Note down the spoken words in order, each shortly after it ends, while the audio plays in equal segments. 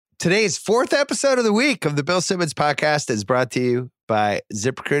Today's fourth episode of the week of the Bill Simmons podcast is brought to you by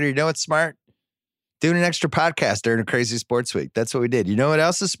ZipRecruiter. You know what's smart? Doing an extra podcast during a crazy sports week. That's what we did. You know what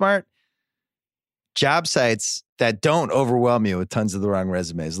else is smart? Job sites that don't overwhelm you with tons of the wrong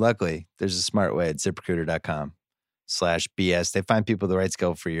resumes. Luckily, there's a smart way at ZipRecruiter.com/BS. They find people with the right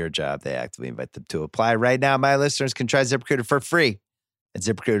skill for your job. They actively invite them to apply. Right now, my listeners can try ZipRecruiter for free at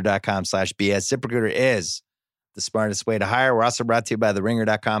ZipRecruiter.com/BS. ZipRecruiter is the smartest way to hire. We're also brought to you by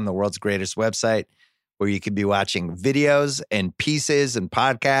TheRinger.com, the world's greatest website, where you can be watching videos and pieces and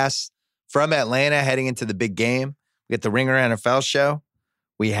podcasts from Atlanta heading into the big game. We get the Ringer NFL show.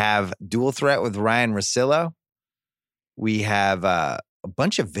 We have Dual Threat with Ryan Russillo. We have a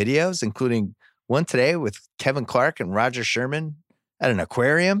bunch of videos, including one today with Kevin Clark and Roger Sherman at an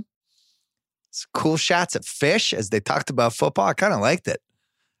aquarium. It's cool shots of fish as they talked about football. I kind of liked it.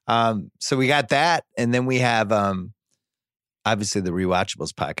 So we got that. And then we have, obviously, the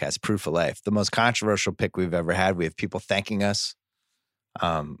Rewatchables podcast, Proof of Life, the most controversial pick we've ever had. We have people thanking us,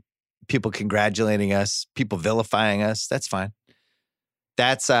 people congratulating us, people vilifying us. That's fine.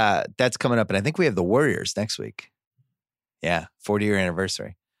 That's coming up. And I think we have the Warriors next week. Yeah. 40-year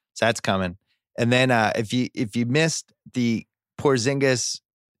anniversary. So that's coming. And then, if you missed the Porzingis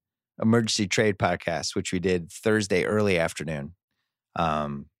emergency trade podcast, which we did Thursday early afternoon,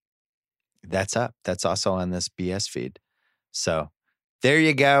 that's up. That's also on this BS feed. So there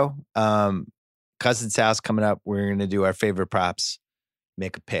you go. Cousin's house coming up. We're going to do our favorite props,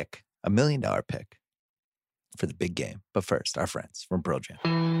 make a pick, $1 million pick for the big game. But first, our friends from Pearl Jam.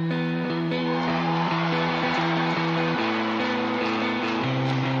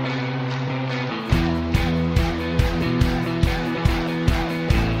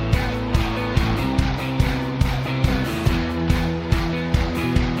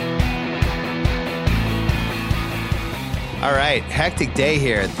 All right, hectic day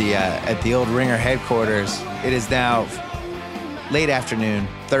here at the old Ringer headquarters. It is now late afternoon,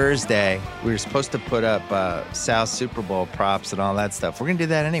 Thursday. We were supposed to put up Sal's Super Bowl props and all that stuff. We're going to do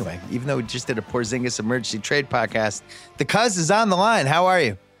that anyway, even though we just did a Porzingis emergency trade podcast. The Cuz is on the line. How are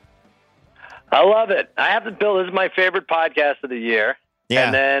you? I love it. I have to Bill, this is my favorite podcast of the year. Yeah.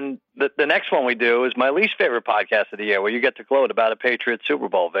 And then the next one we do is my least favorite podcast of the year, where you get to gloat about a Patriots Super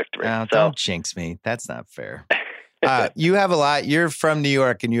Bowl victory. Oh, don't jinx me. That's not fair. You have a lot. You're from New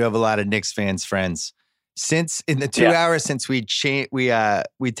York, and you have a lot of Knicks fans friends. Since in the 2 hours since we taped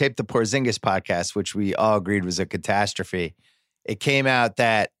the Porzingis podcast, which we all agreed was a catastrophe, it came out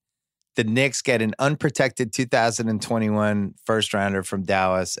that the Knicks get an unprotected 2021 first rounder from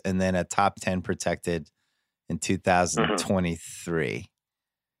Dallas, and then a top 10 protected in 2023,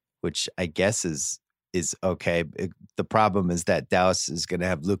 which I guess is okay. The problem is that Dallas is going to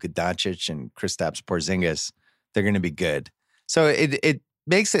have Luka Doncic and Kristaps Porzingis. They're going to be good. So it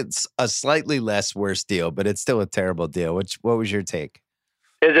makes it a slightly less worse deal, but it's still a terrible deal. What was your take?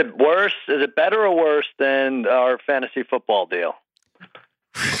 Is it worse? Is it better or worse than our fantasy football deal?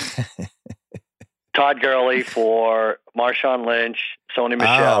 Todd Gurley for Marshawn Lynch, Sony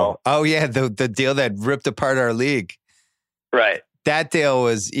Michel. Oh yeah, the deal that ripped apart our league. Right. That deal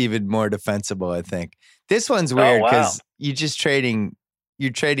was even more defensible, I think. This one's weird because you're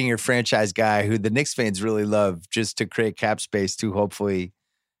trading your franchise guy who the Knicks fans really love just to create cap space to hopefully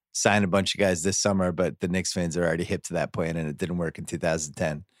sign a bunch of guys this summer. But the Knicks fans are already hip to that point, and it didn't work in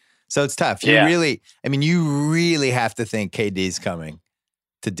 2010. So it's tough. You really have to think KD's coming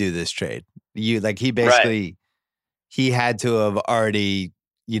to do this trade. He had to have already,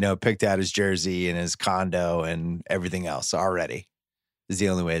 picked out his jersey and his condo and everything else already. Is the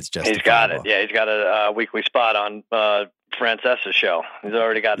only way it's justifiable. He's got it. Yeah, he's got a weekly spot on Francesa's show. He's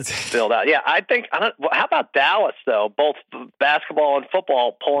already got it filled out. Yeah, how about Dallas, though? Both basketball and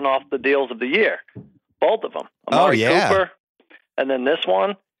football pulling off the deals of the year. Both of them. Amari Cooper, and then this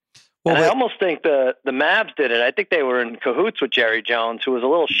one. Well, I almost think the Mavs did it. I think they were in cahoots with Jerry Jones, who was a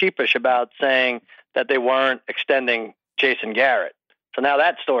little sheepish about saying that they weren't extending Jason Garrett. So now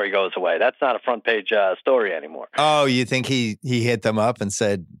that story goes away. That's not a front page story anymore. Oh, you think he hit them up and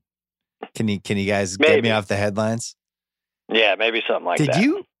said, "Can you guys get me off the headlines?" Yeah, maybe something like that.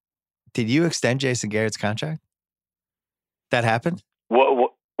 Did you extend Jason Garrett's contract? That happened?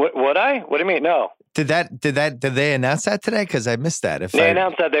 What would I? What do you mean? No. Did they announce that today? Because I missed that. They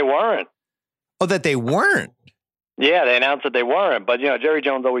announced that they weren't. Oh, that they weren't. Yeah, they announced that they weren't, but Jerry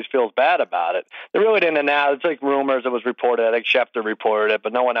Jones always feels bad about it. They really didn't announce. It's like rumors. It was reported. I think Schefter reported it,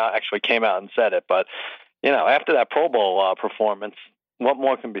 but no one actually came out and said it. But after that Pro Bowl performance, what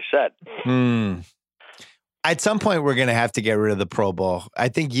more can be said? At some point, we're going to have to get rid of the Pro Bowl. I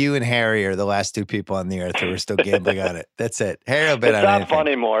think you and Harry are the last two people on the earth who are still gambling on it. That's it. Harry will bet on anything. It's not fun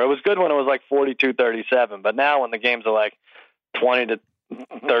anymore. It was good when it was like 42-37, but now when the games are like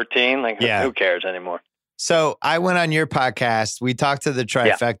 20-13, like who cares anymore? So I went on your podcast. We talked to the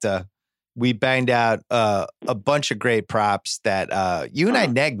trifecta. Yeah. We banged out a bunch of great props that you and I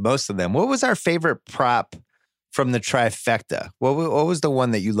negged most of them. What was our favorite prop from the trifecta? What was the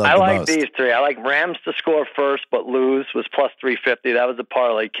one that you loved the most? I like these three. I like Rams to score first but lose was plus 350. That was a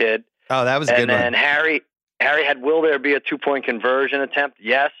parlay kid. Oh, that was a good one. And then Harry had, will there be a 2-point conversion attempt?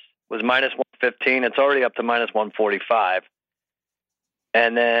 Yes, was minus 115. It's already up to minus 145.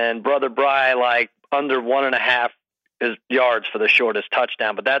 And then Brother Bry, like under 1.5 yards for the shortest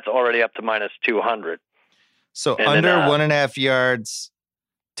touchdown, but that's already up to minus 200. So and under 1.5 yards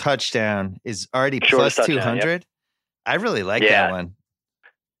touchdown is already plus 200. Yep. I really like that one.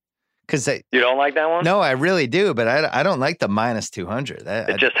 You don't like that one? No, I really do, but I don't like the minus 200.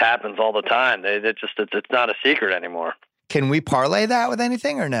 It just happens all the time. It's not a secret anymore. Can we parlay that with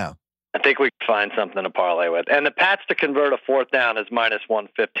anything or no? I think we can find something to parlay with. And the Pats to convert a fourth down is minus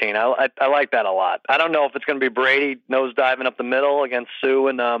 115. I like that a lot. I don't know if it's going to be Brady nose diving up the middle against Sue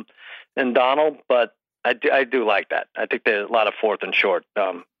and Donald, but I do like that. I think there's a lot of fourth and short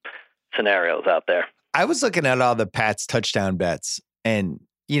scenarios out there. I was looking at all the Pats touchdown bets, and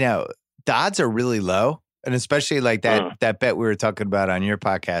the odds are really low. And especially like that bet we were talking about on your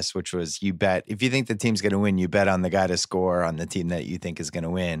podcast, which was you bet if you think the team's going to win, you bet on the guy to score on the team that you think is going to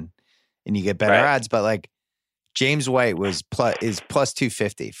win. And you get better odds, but like James White is plus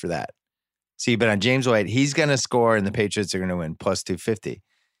 250 for that. So you bet on James White, he's going to score and the Patriots are going to win plus 250.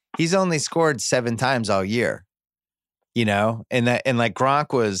 He's only scored 7 times all year, and like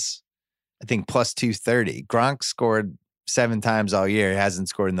Gronk was, I think, plus 230. Gronk scored 7 times all year. He hasn't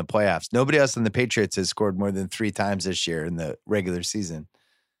scored in the playoffs. Nobody else in the Patriots has scored more than 3 times this year in the regular season.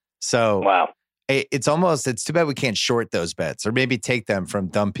 So wow. It's too bad we can't short those bets or maybe take them from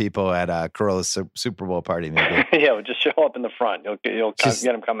dumb people at Corolla's Super Bowl party. Maybe. Yeah, we'll just show up in the front. You'll get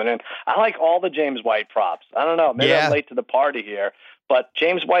them coming in. I like all the James White props. I don't know. Maybe I'm late to the party here, but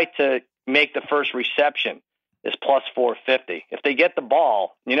James White to make the first reception is plus 450. If they get the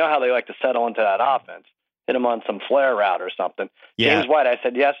ball, you know how they like to settle into that offense, hit them on some flare route or something. Yeah. James White, I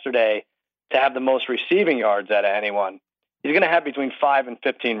said yesterday, to have the most receiving yards out of anyone, he's going to have between 5 and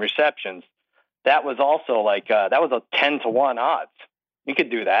 15 receptions. That was also like that was a 10-1 odds. You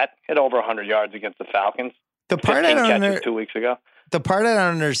could do that. Hit over 100 yards against the Falcons. The part I don't 2 weeks ago. The part I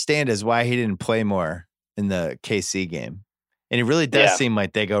don't understand is why he didn't play more in the KC game, and it really does seem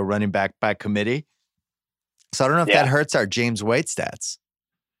like they go running back by committee. So I don't know if that hurts our James White stats.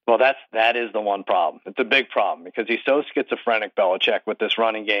 Well, that is the one problem. It's a big problem because he's so schizophrenic, Belichick, with this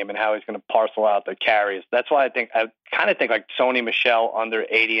running game and how he's going to parcel out the carries. That's why I kind of think like Sony Michel under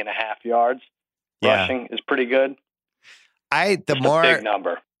 80.5 yards. Rushing is pretty good. A big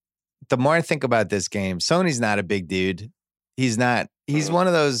number. The more I think about this game, Sony's not a big dude. He's not. He's one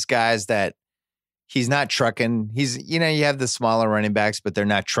of those guys that he's not trucking. He's you have the smaller running backs, but they're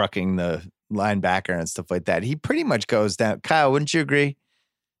not trucking the linebacker and stuff like that. He pretty much goes down. Kyle, wouldn't you agree?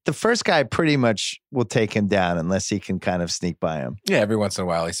 The first guy pretty much will take him down unless he can kind of sneak by him. Yeah, every once in a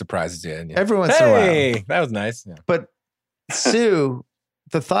while he surprises you. Every once in a while. Hey, that was nice. Yeah. But Sue.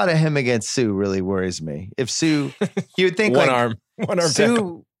 The thought of him against Sue really worries me. If Sue, you would think one arm Sue,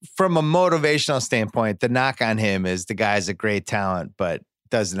 down. From a motivational standpoint, the knock on him is the guy's a great talent, but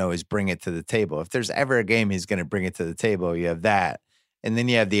doesn't always bring it to the table. If there's ever a game he's going to bring it to the table, you have that. And then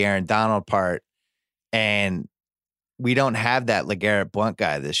you have the Aaron Donald part. And we don't have that LeGarrette Blount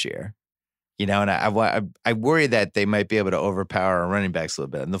guy this year. And I worry that they might be able to overpower our running backs a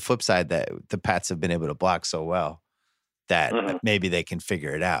little bit. On the flip side, that the Pats have been able to block so well that maybe they can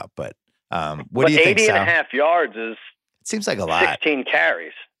figure it out. But what do you think, Sal? 80.5 yards is it seems like a lot. 16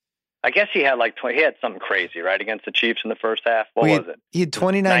 carries. I guess he had like 20. He had something crazy, right, against the Chiefs in the first half. What was it? He had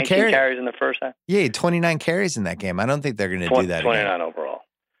 29 carries in the first half. Yeah, he had 29 carries in that game. I don't think they're going to do that 29 again. overall.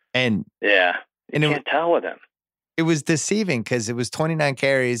 And you can't tell with him. It was deceiving because it was 29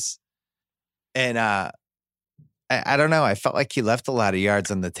 carries, and I don't know. I felt like he left a lot of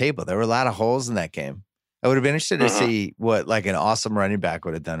yards on the table. There were a lot of holes in that game. I would have been interested to see what like an awesome running back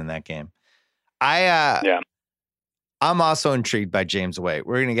would have done in that game. I'm also intrigued by James White.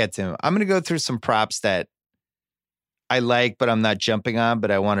 We're going to get to him. I'm going to go through some props that I like, but I'm not jumping on,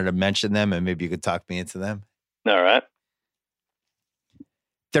 but I wanted to mention them and maybe you could talk me into them. All right.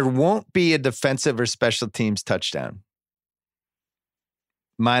 There won't be a defensive or special teams touchdown.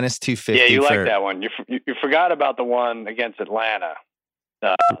 Minus 250. Yeah, you like that one. You forgot about the one against Atlanta.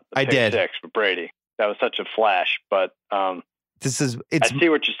 I did. 6 for Brady. That was such a flash, but I see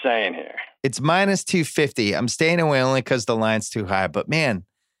what you're saying here. It's minus 250. I'm staying away only because the line's too high. But man,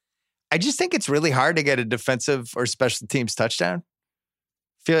 I just think it's really hard to get a defensive or special teams touchdown.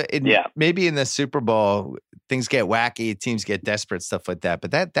 Maybe in the Super Bowl, things get wacky, teams get desperate, stuff like that.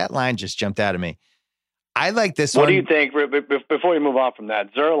 But that line just jumped out of me. I like this one. What do you think, before you move on from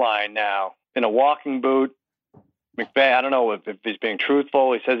that, Zerline now in a walking boot, McVay, I don't know if he's being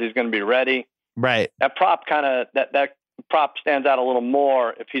truthful. He says he's going to be ready. Right. That prop that prop stands out a little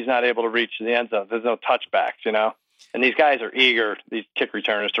more if he's not able to reach the end zone. There's no touchbacks, and these guys are eager, these kick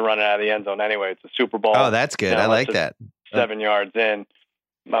returners, to run it out of the end zone anyway. It's a Super Bowl. Oh, that's good. I like that. 7 yards in,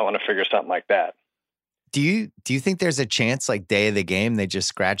 might want to figure something like that. Do you think there's a chance, like day of the game, they just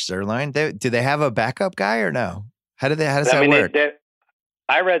scratch Zerline? Do they have a backup guy or no? How does that work?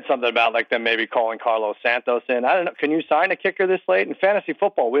 I read something about like them maybe calling Carlos Santos in. I don't know. Can you sign a kicker this late? In fantasy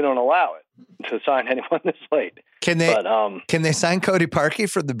football, we don't allow it to sign anyone this late. Can they sign Cody Parkey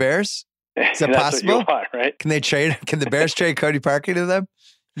from the Bears? Is that possible? What you want, right? Can the Bears trade Cody Parkey to them?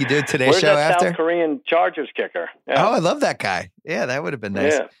 You do Today Where's Show that after? South Korean Chargers kicker? Yeah. Oh, I love that guy. Yeah, that would have been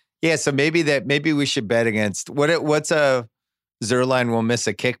nice. Yeah, so maybe we should bet against what's a Zerline will miss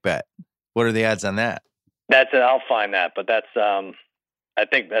a kick bet. What are the odds on that? That's it. I'll find that, but that's I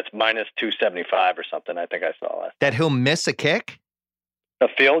think that's minus 275 or something. I think I saw that. That he'll miss a kick? A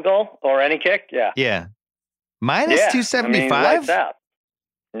field goal or any kick? Yeah. Yeah. Minus 275? Lights out.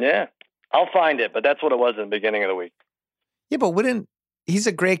 Yeah. I'll find it, but that's what it was in the beginning of the week. Yeah, but he's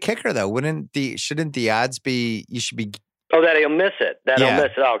a great kicker though. Shouldn't the odds be, you should be. Oh, that he'll miss it. He'll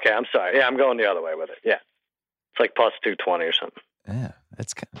miss it. Oh, okay. I'm sorry. Yeah, I'm going the other way with it. Yeah. It's like plus 220 or something. Yeah.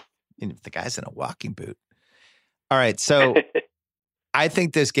 That's kind of, if the guy's in a walking boot. All right. So I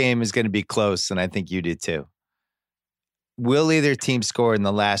think this game is going to be close, and I think you do too. Will either team score in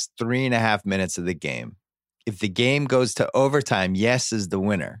the last 3.5 minutes of the game? If the game goes to overtime, yes is the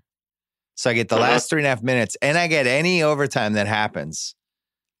winner. So I get the last 3.5 minutes, and I get any overtime that happens.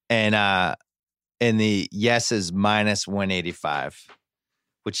 And the yes is minus 185,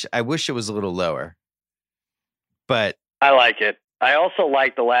 which I wish it was a little lower. But I like it. I also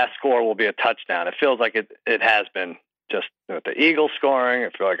like the last score will be a touchdown. It feels like it has been. Just with the Eagles scoring, I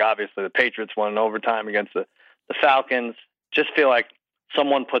feel like obviously the Patriots won in overtime against the Falcons. Just feel like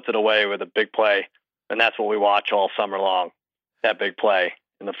someone puts it away with a big play, and that's what we watch all summer long, that big play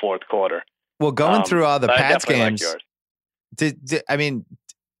in the fourth quarter. Well, going through all the Pats games, like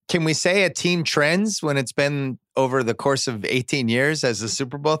can we say a team trends when it's been over the course of 18 years as a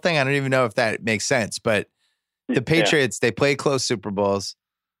Super Bowl thing? I don't even know if that makes sense, but the Patriots, they play close Super Bowls,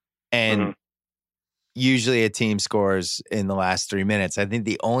 and usually a team scores in the last 3 minutes. I think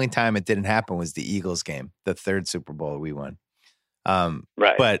the only time it didn't happen was the Eagles game, the third Super Bowl we won.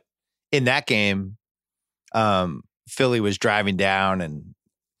 Right. But in that game, Philly was driving down, and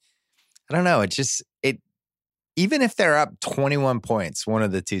I don't know. Even if they're up 21 points, one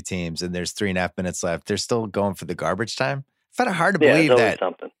of the two teams, and there's 3.5 minutes left, they're still going for the garbage time. I found it hard to believe that.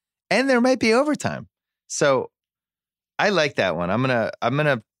 Something. And there might be overtime. So I like that one. I'm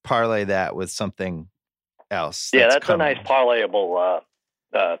gonna parlay that with something else. That's a nice parlayable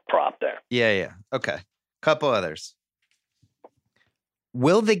prop there. Yeah. Okay. Couple others.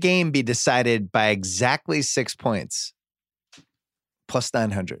 Will the game be decided by exactly 6 points? Plus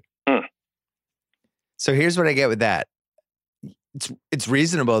 900. So here's what I get with that. It's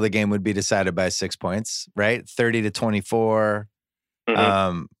reasonable the game would be decided by 6 points, right? 30-24,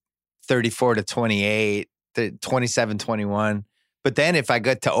 34-28, 27-21. But then if I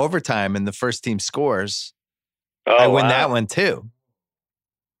get to overtime and the first team scores, I win that one too.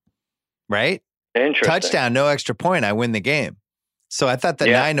 Right? Interesting. Touchdown, no extra point, I win the game. So I thought the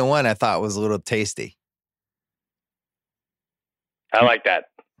 9-1 I thought was a little tasty. I like that.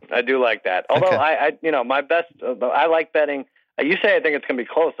 I do like that. Although I my best, I like betting. You say I think it's going to be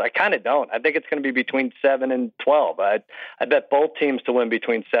close. I kind of don't. I think it's going to be between 7 and 12. I bet both teams to win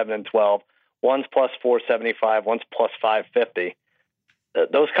between 7 and 12. One's plus 475, one's plus 550.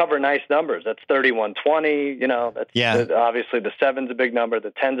 Those cover nice numbers. That's 31-20. That's obviously the 7's a big number.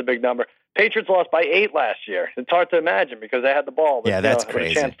 The 10's a big number. Patriots lost by 8 last year. It's hard to imagine because they had the ball. But, that's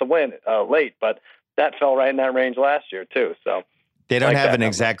crazy. Had a chance to win late, but that fell right in that range last year too. So they don't have an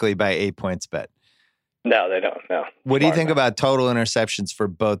exactly by 8 points bet. No, they don't. No. What do you think about total interceptions for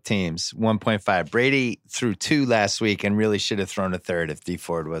both teams? 1.5. Brady threw 2 last week and really should have thrown a third if D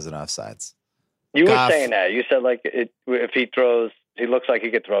Ford wasn't offsides. You were saying that. You said if he throws, he looks like he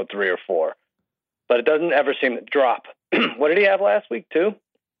could throw 3 or 4, but it doesn't ever seem to drop. What did he have last week? 2?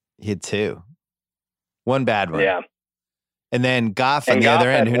 He had 2. One bad one. Yeah. And then Goff on the other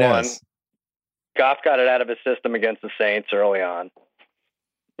end, who knows? Goff got it out of his system against the Saints early on.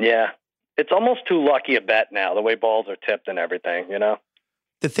 Yeah. It's almost too lucky a bet now, the way balls are tipped and everything, you know?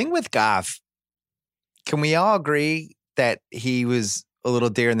 The thing with Goff, can we all agree that he was a little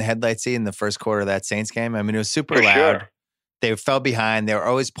deer in the headlights in the first quarter of that Saints game? I mean, it was super For loud. sure. They fell behind. They were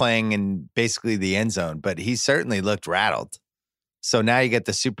always playing in basically the end zone, but he certainly looked rattled. So now you get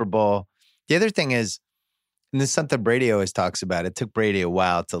the Super Bowl. The other thing is, and this is something Brady always talks about. It took Brady a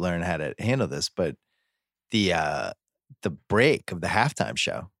while to learn how to handle this, but the break of the halftime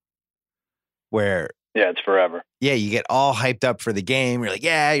show where it's forever. Yeah, you get all hyped up for the game. You're like,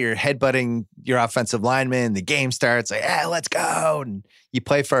 yeah, you're headbutting your offensive lineman. The game starts like, yeah, let's go. And you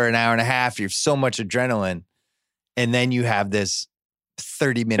play for an hour and a half. You have so much adrenaline. And then you have this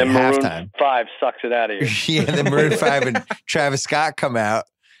 30-minute halftime. Maroon 5 sucks it out of you. Yeah, the Maroon 5 and Travis Scott come out.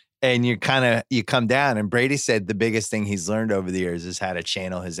 And you come down. And Brady said the biggest thing he's learned over the years is how to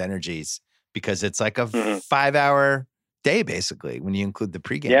channel his energies, because it's like a 5-hour day, basically, when you include the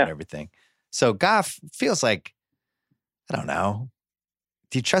pregame and everything. So Goff feels like, I don't know.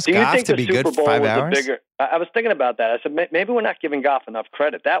 Do you trust Goff to be good for 5 hours? I was thinking about that. I said, maybe we're not giving Goff enough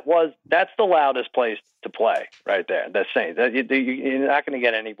credit. That's the loudest place to play right there. The Saints. You're not going to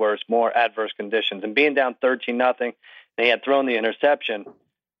get any worse, more adverse conditions. And being down 13-0, and he had thrown the interception,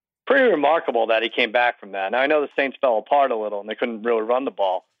 pretty remarkable that he came back from that. Now, I know the Saints fell apart a little and they couldn't really run the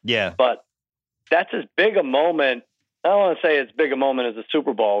ball. Yeah. But that's as big a moment. I don't want to say as big a moment as the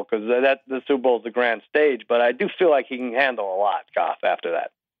Super Bowl, because the Super Bowl is the grand stage, but I do feel like he can handle a lot, Goff, after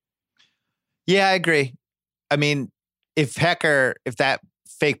that. Yeah, I agree. I mean, if that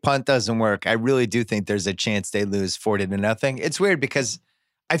fake punt doesn't work, I really do think there's a chance they lose 40-0. It's weird because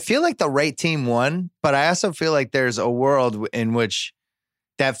I feel like the right team won, but I also feel like there's a world in which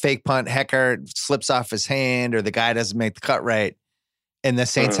that fake punt, Hecker slips off his hand or the guy doesn't make the cut right, and the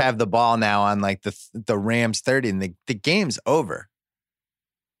Saints have the ball now on like the Rams 30, and the game's over.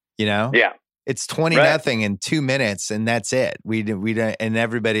 You know? Yeah. It's 20-0 in 2 minutes, and that's it. We don't, and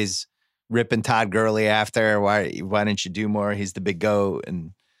everybody's ripping Todd Gurley after. Why didn't you do more? He's the big goat,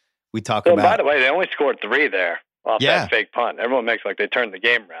 and we talk about. By the way, they only scored 3 there off that fake punt. Everyone makes like they turned the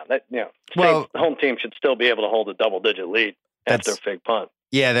game around. The home team should still be able to hold a double-digit lead after a fake punt.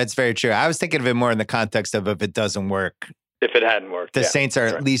 Yeah, that's very true. I was thinking of it more in the context of if it doesn't work. If it hadn't worked, the Saints are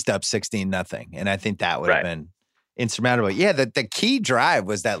at least up 16-0, and I think that would have been insurmountable. Yeah, the key drive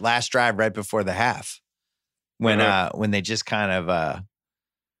was that last drive right before the half, when they just kind of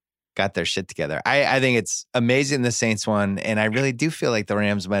got their shit together. I think it's amazing the Saints won, and I really do feel like the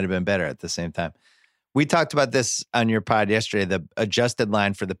Rams might have been better at the same time. We talked about this on your pod yesterday. The adjusted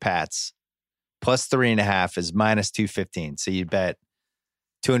line for the Pats plus 3.5 is minus 215. So you bet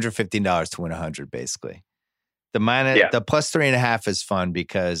 $215 to win 100, basically. The plus 3.5 is fun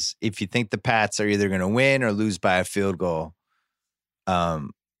because if you think the Pats are either going to win or lose by a field goal,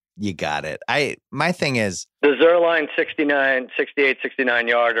 you got it. My thing is the Zerline 68-69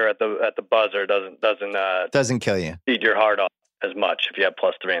 yarder at the buzzer doesn't kill you. Eat your heart off as much if you have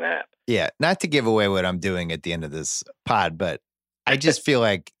plus 3.5. Yeah, not to give away what I'm doing at the end of this pod, but I just feel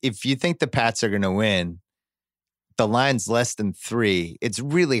like if you think the Pats are going to win, the line's less than 3. It's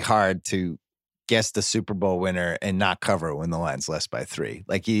really hard to guess the Super Bowl winner and not cover when the line's less by 3.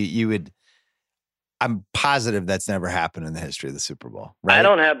 Like you would. I'm positive that's never happened in the history of the Super Bowl. Right? I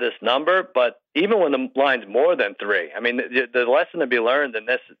don't have this number, but even when the line's more than 3, I mean, the lesson to be learned in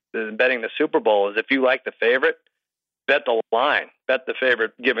this betting the Super Bowl is if you like the favorite, bet the line, bet the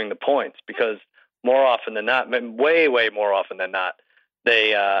favorite giving the points, because more often than not, way more often than not,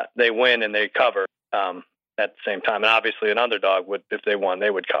 they win and they cover at the same time. And obviously, an underdog would, if they won,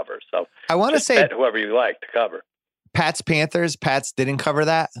 they would cover. So I want to say bet whoever you like to cover. Pats didn't cover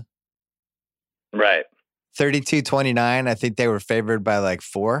that. Right. 32-29. I think they were favored by like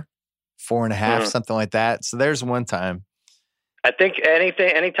 4.5, something like that. So there's one time. I think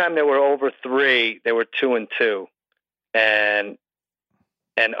anytime they were over 3, they were 2-2 and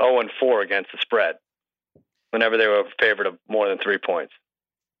 0-4 against the spread. Whenever they were favored of more than 3 points.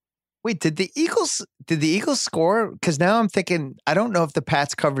 Wait, did the Eagles score? Because now I'm thinking, I don't know if the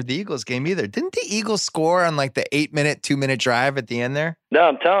Pats covered the Eagles game either. Didn't the Eagles score on like the 8-minute, 2-minute drive at the end there? No,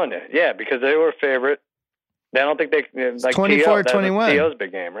 I'm telling you. Yeah, because they were a favorite. I don't think they like 24-21. T.O.'s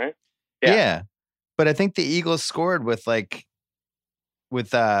big game, right? Yeah. But I think the Eagles scored with 3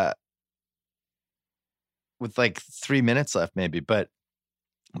 minutes left, maybe. But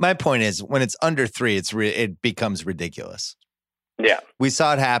my point is, when it's under 3, it becomes ridiculous. Yeah. We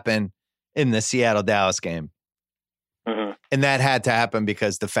saw it happen in the Seattle-Dallas game. Mm-hmm. And that had to happen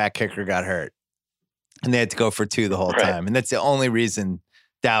because the fat kicker got hurt. And they had to go for 2 the whole time. And that's the only reason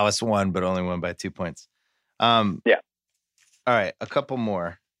Dallas won, but only won by 2 points. Yeah. All right, a couple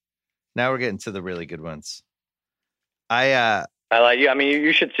more. Now we're getting to the really good ones. I like you. I mean,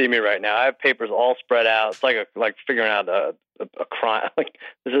 you should see me right now. I have papers all spread out. It's like figuring out a crime. Like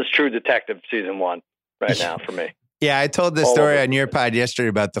this is True Detective season 1 right now for me. Yeah, I told this story on your pod yesterday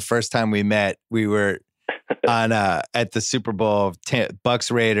about the first time we met. We were on at the Super Bowl,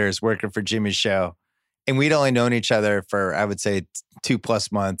 Bucks Raiders, working for Jimmy's show, and we'd only known each other for, I would say,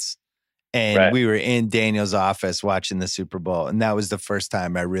 2+ months. And we were in Daniel's office watching the Super Bowl, and that was the first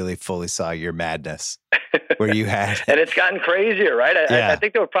time I really fully saw your madness. Where you had, and it's gotten crazier, right? I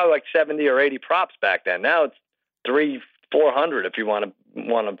think there were probably like 70 or 80 props back then. Now it's 300-400 if you want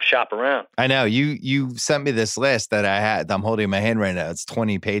to shop around. I know you sent me this list that I had. I'm holding in my hand right now. It's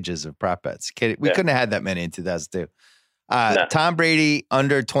 20 pages of prop bets. We couldn't have had that many in 2002. No. Tom Brady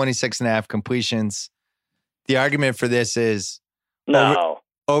under 26.5 completions. The argument for this is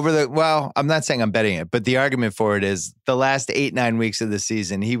well, I'm not saying I'm betting it, but the argument for it is the last 8-9 weeks of the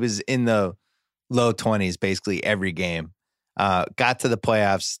season, he was in the low 20s basically every game. Got to the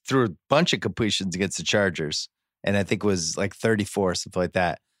playoffs, threw a bunch of completions against the Chargers, and I think it was like 34, something like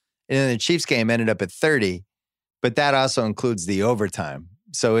that. And then the Chiefs game ended up at 30, but that also includes the overtime.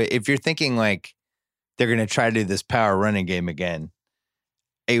 So if you're thinking like they're going to try to do this power running game again,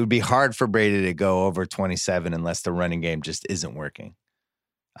 it would be hard for Brady to go over 27 unless the running game just isn't working.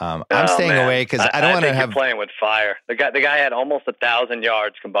 I'm staying away because I don't want to have. You're playing with fire. The guy had almost 1,000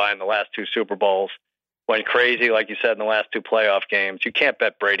 yards combined in the last 2 Super Bowls. Went crazy, like you said, in the last 2 playoff games. You can't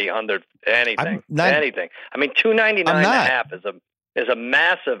bet Brady under anything. Anything. I mean, 299.5 is a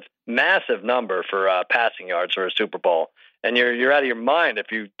massive number for passing yards for a Super Bowl, and you're out of your mind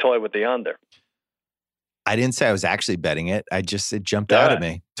if you toy with the under. I didn't say I was actually betting it. It jumped out at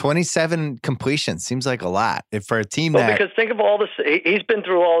me. 27 completions seems like a lot for a team because think of all this. He's been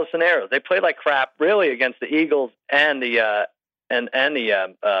through all the scenarios. They played like crap, really, against the Eagles and the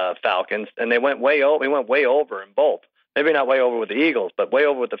Falcons, and they went way over. He went way over in both. Maybe not way over with the Eagles, but way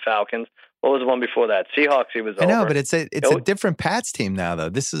over with the Falcons. What was the one before that? Seahawks. He was. I know, but it's a different Pats team now, though.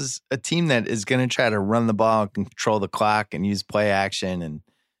 This is a team that is going to try to run the ball and control the clock and use play action and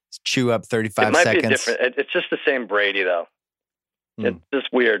chew up 35 seconds. Be different. It's just the same Brady, though. It's just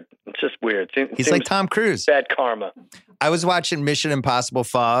weird. He's like Tom Cruise. Bad karma. I was watching Mission Impossible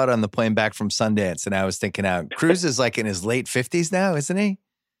Fallout on the plane back from Sundance, and I was thinking out, Cruise is like in his late 50s now, isn't he?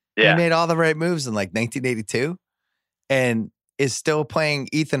 Yeah. He made all the right moves in like 1982 and is still playing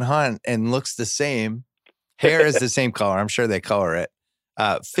Ethan Hunt and looks the same. Hair is the same color. I'm sure they color it.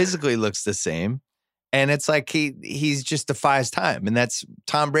 Physically looks the same. And it's like he's just defies time. And that's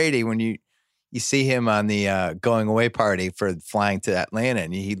Tom Brady when you see him on the going away party for flying to Atlanta,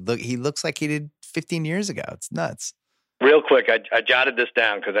 and he looks like he did 15 years ago. It's nuts. Real quick, I jotted this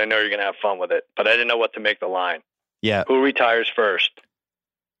down because I know you're going to have fun with it, but I didn't know what to make the line. Yeah. Who retires first,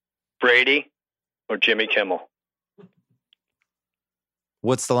 Brady or Jimmy Kimmel?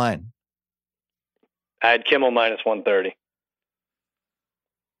 What's the line? I had Kimmel minus 130.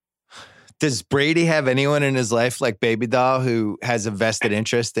 Does Brady have anyone in his life like Baby Doll who has a vested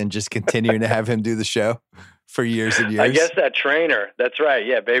interest in just continuing to have him do the show for years and years? I guess that trainer. That's right.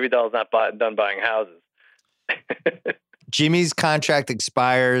 Yeah, Baby Doll's not done buying houses. Jimmy's contract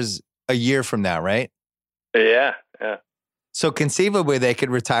expires a year from now, right? Yeah. So conceivably, they could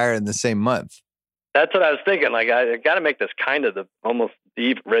retire in the same month. That's what I was thinking. Like, I got to make this kind of the almost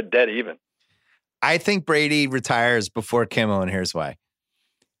dead even. I think Brady retires before Kimmel, and here's why.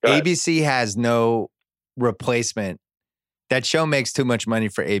 ABC has no replacement. That show makes too much money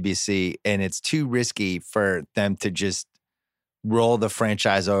for ABC, and it's too risky for them to just roll the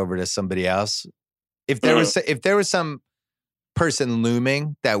franchise over to somebody else. If there was some person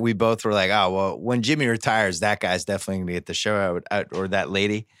looming that we both were like, oh, well, when Jimmy retires, that guy's definitely going to get the show out, or that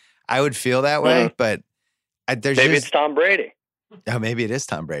lady, I would feel that way. But maybe it's Tom Brady. Oh, maybe it is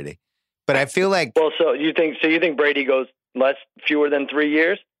Tom Brady. But I feel like, well, so you think Brady goes fewer than 3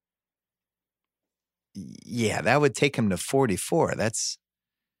 years? Yeah, that would take him to 44.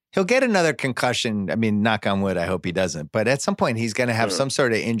 He'll get another concussion. I mean, knock on wood, I hope he doesn't. But at some point, he's going to have some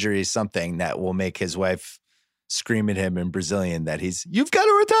sort of injury, something that will make his wife scream at him in Brazilian that you've got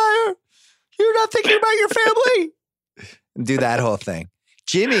to retire. You're not thinking about your family. And do that whole thing.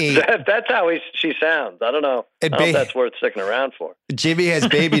 Jimmy. That's how she sounds. I don't know. I don't know if that's worth sticking around for. Jimmy has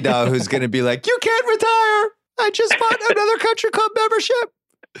Baby Doll who's going to be like, you can't retire. I just bought another country club membership.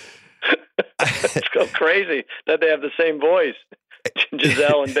 It's so crazy that they have the same voice,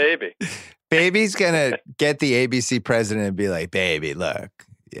 Giselle and Baby. Baby's going to get the ABC president and be like, baby, look,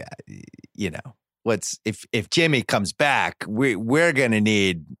 yeah, if Jimmy comes back, we're going to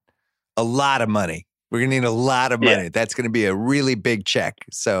need a lot of money. We're going to need a lot of money. Yeah. That's going to be a really big check.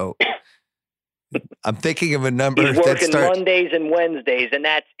 So I'm thinking of a number He's working Mondays and Wednesdays, and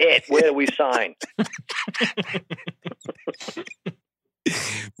that's it. Where do we sign?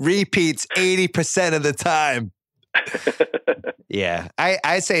 Repeats 80% of the time. Yeah,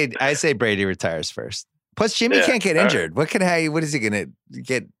 I say Brady retires first. Plus, Jimmy can't get injured. Right. What is he gonna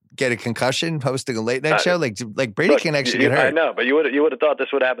get a concussion hosting a late night show? Like Brady can actually get hurt. I know, but you would have thought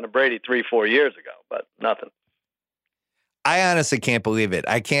this would happen to Brady 3-4 years ago, but nothing. I honestly can't believe it.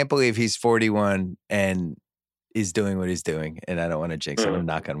 I can't believe he's 41 and he's doing what he's doing, and I don't want to jinx him. I'm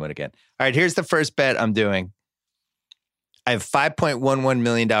knock on wood again. All right, here's the first bet I'm doing. I have $5.11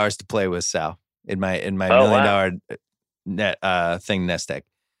 million to play with, Sal, in my $1 million net thing nest egg.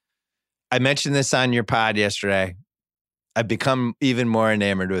 I mentioned this on your pod yesterday. I've become even more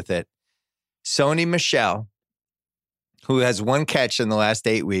enamored with it. Sony Michel, who has one catch in the last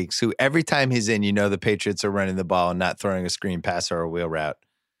 8 weeks, who every time he's in, the Patriots are running the ball and not throwing a screen pass or a wheel route.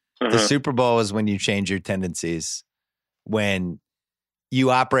 The Super Bowl is when you change your tendencies, when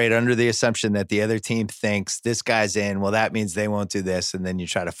you operate under the assumption that the other team thinks this guy's in, well, that means they won't do this, and then you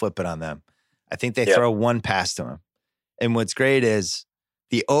try to flip it on them. I think they throw one pass to him. And what's great is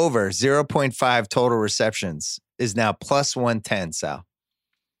the over 0.5 total receptions is now plus 110, Sal.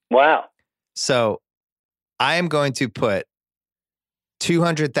 Wow. So I am going to put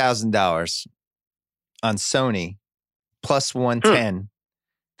 $200,000 on Sony plus 110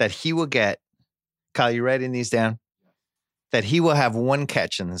 that he will get. Kyle, you writing these down? That he will have one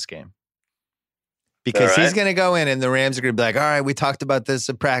catch in this game. Because he's going to go in and the Rams are going to be like, all right, we talked about this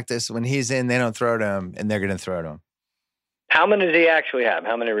at practice. When he's in, they don't throw to him, and they're going to throw to him. How many does he actually have?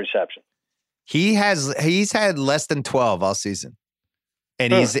 How many receptions? He's had less than 12 all season.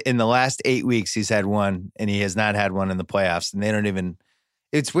 And he's in the last 8 weeks, he's had one, and he has not had one in the playoffs. And they don't even,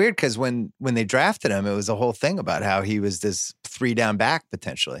 it's weird because when they drafted him, it was a whole thing about how he was this 3-down back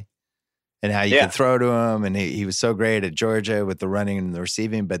potentially. And how you could throw to him, and he was so great at Georgia with the running and the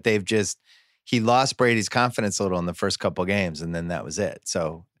receiving, but he lost Brady's confidence a little in the first couple of games, and then that was it.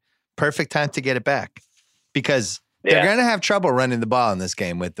 So perfect time to get it back because they're going to have trouble running the ball in this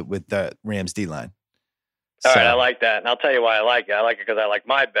game with the Rams D-line. All right, I like that. And I'll tell you why I like it. I like it because I like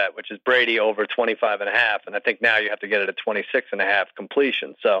my bet, which is Brady over 25.5. And I think now you have to get it at 26.5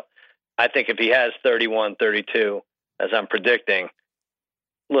 completion. So I think if he has 31, 32, as I'm predicting,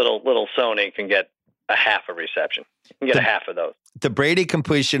 little Sony can get a half a reception. You can get a half of those. The Brady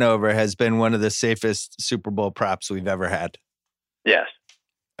completion over has been one of the safest Super Bowl props we've ever had. Yes.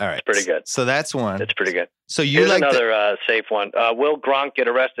 All right. It's pretty good. So that's one. It's pretty good. So Here's another safe one. Will Gronk get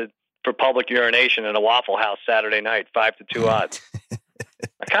arrested for public urination in a Waffle House Saturday night, 5-2 odds?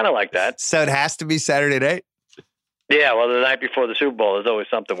 I kind of like that. So it has to be Saturday night? Yeah, well, the night before the Super Bowl, there's always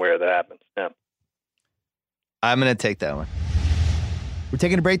something weird that happens. Yeah. I'm going to take that one. We're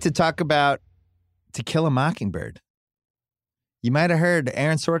taking a break to talk about To Kill a Mockingbird. You might have heard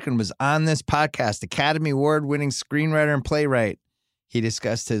Aaron Sorkin was on this podcast, Academy Award-winning screenwriter and playwright. He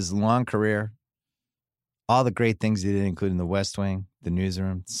discussed his long career, all the great things he did, including The West Wing, The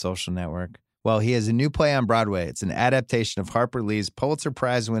Newsroom, The Social Network. Well, he has a new play on Broadway. It's an adaptation of Harper Lee's Pulitzer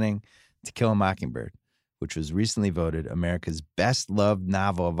Prize-winning To Kill a Mockingbird, which was recently voted America's best-loved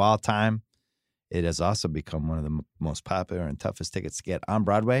novel of all time. It has also become one of the most popular and toughest tickets to get on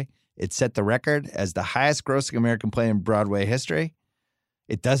Broadway. It set the record as the highest grossing American play in Broadway history.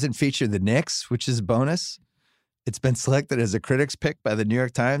 It doesn't feature the Knicks, which is a bonus. It's been selected as a critic's pick by the New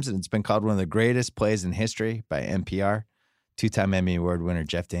York Times, and it's been called one of the greatest plays in history by NPR. 2-time Emmy Award winner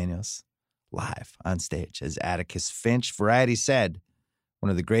Jeff Daniels, live on stage as Atticus Finch. Variety said, one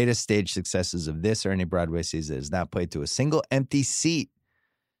of the greatest stage successes of this or any Broadway season is not played to a single empty seat.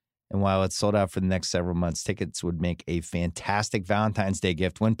 And while it's sold out for the next several months, tickets would make a fantastic Valentine's Day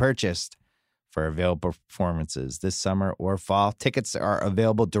gift when purchased for available performances this summer or fall. Tickets are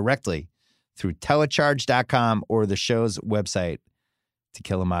available directly through telecharge.com or the show's website, To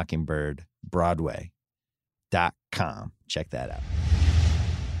Kill a Mockingbird, Broadway.com. Check that out.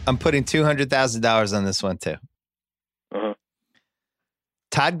 I'm putting $200,000 on this one, too.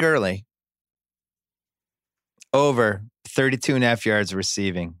 Todd Gurley, over 32.5 yards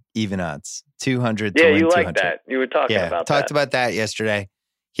receiving, even odds, 200 to win 200. Yeah, you like that. You were talking about that. Talked about that yesterday.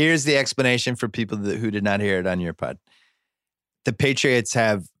 Here's the explanation for people who did not hear it on your pod. The Patriots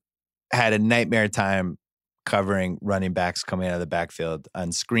have had a nightmare time covering running backs coming out of the backfield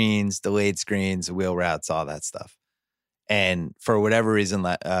on screens, delayed screens, wheel routes, all that stuff. And for whatever reason,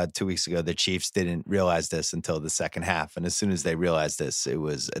 2 weeks ago, the Chiefs didn't realize this until the second half. And as soon as they realized this, it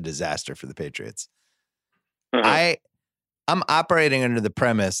was a disaster for the Patriots. Mhm. I'm operating under the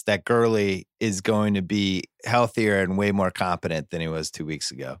premise that Gurley is going to be healthier and way more competent than he was 2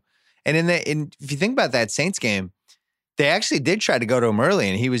 weeks ago. And if you think about that Saints game, they actually did try to go to him early,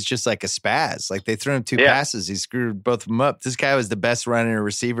 and he was just like a spaz. Like they threw him two passes. He screwed both of them up. This guy was the best runner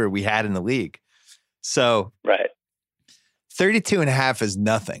receiver we had in the league. So Right. 32.5 is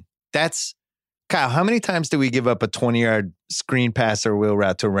nothing. That's, Kyle, how many times do we give up a 20-yard screen pass or wheel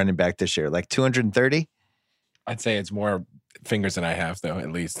route to a running back this year? Like 230? I'd say it's more fingers than I have, though,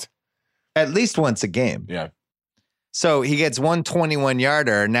 at least. At least once a game. Yeah. So he gets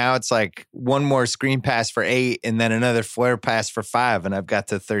 121-yarder. Now it's like one more screen pass for 8 and then another flare pass for 5, and I've got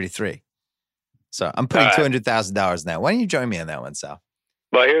to 33. So I'm putting $200,000 in that. Why don't you join me on that one, Sal?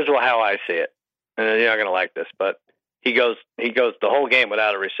 Well, here's how I see it. And you're not going to like this, but he goes the whole game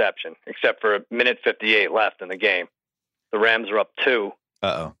without a reception, except for a minute 58 left in the game. The Rams are up 2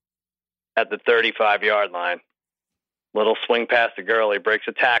 Uh-oh. at the 35-yard line. Little swing pass to Gurley, breaks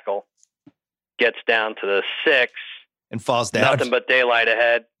a tackle, gets down to the 6. And falls down. Nothing but daylight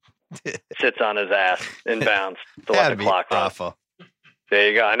ahead. Sits on his ass inbounds to let the clock run. Awful. There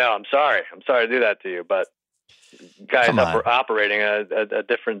you go. I know. I'm sorry. I'm sorry to do that to you, but guys operating a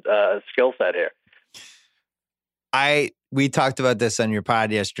different skill set here. We talked about this on your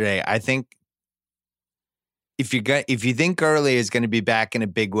pod yesterday. I think if you think Gurley is going to be back in a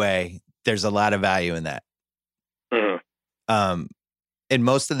big way, there's a lot of value in that. Mm-hmm. And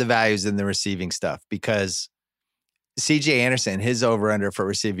most of the value is in the receiving stuff because CJ Anderson, his over-under for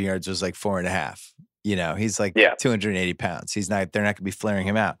receiving yards was like 4.5. You know, he's like 280 pounds. They're not going to be flaring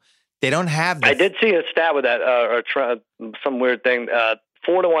him out. They don't have I did see a stat with that, some weird thing.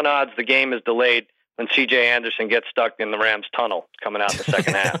 4-1 odds the game is delayed when CJ Anderson gets stuck in the Rams tunnel coming out in the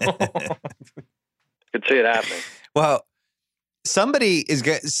second half. Could see it happening. Well, some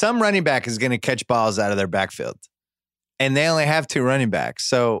running back is going to catch balls out of their backfield. And they only have 2 running backs.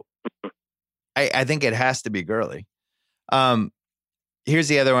 So I think it has to be Gurley. Here's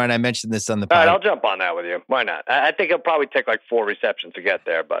the other one. I mentioned this on the pod. All right, I'll jump on that with you. Why not? I think it'll probably take like 4 receptions to get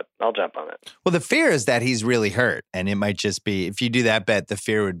there, but I'll jump on it. Well, the fear is that he's really hurt. And it might just be, if you do that bet, the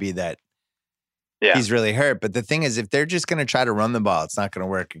fear would be that he's really hurt. But the thing is, if they're just going to try to run the ball, it's not going to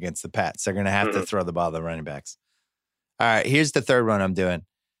work against the Pats. They're going to have to throw the ball to the running backs. All right, here's the third one I'm doing.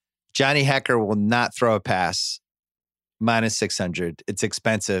 Johnny Hekker will not throw a pass. -600. It's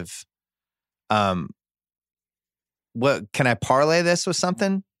expensive. What can I parlay this with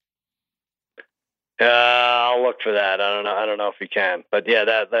something? I'll look for that. I don't know if you can, but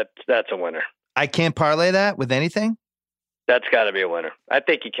yeah, that's a winner. I can't parlay that with anything. That's got to be a winner. I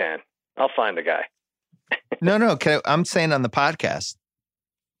think you can. I'll find the guy. No. I'm saying on the podcast.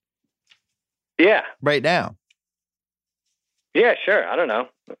 Yeah. Right now. Yeah, sure. I don't know.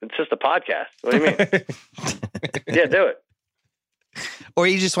 It's just a podcast. What do you mean? Yeah, do it. Or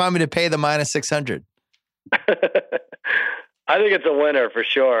you just want me to pay the -600? I think it's a winner for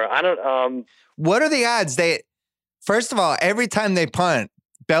sure. I don't. What are the odds? First of all, every time they punt,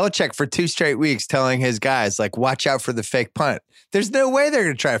 Belichick for 2 straight weeks telling his guys like, "Watch out for the fake punt." There's no way they're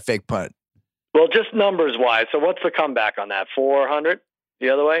going to try a fake punt. Well, just numbers wise. So what's the comeback on that? 400 the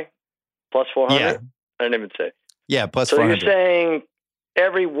other way, plus 400. Yeah. I didn't even say. Yeah, plus so 400. So you're saying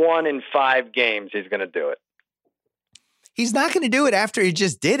every 1 in 5 games he's going to do it. He's not going to do it after he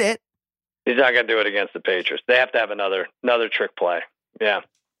just did it. He's not going to do it against the Patriots. They have to have another trick play. Yeah.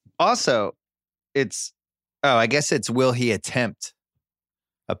 Also, I guess it's will he attempt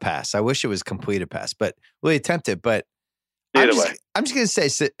a pass? I wish it was complete a pass, but will he attempt it? But either way, I'm just going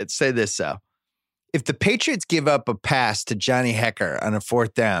to say this, Sal. If the Patriots give up a pass to Johnny Hekker on a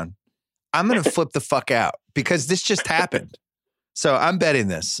 4th down, I'm going to flip the fuck out because this just happened. So I'm betting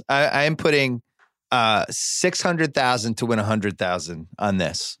this. I am putting 600,000 to win 100,000 on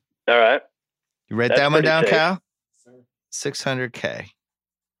this. All right. You write that one down, Cal? 600K.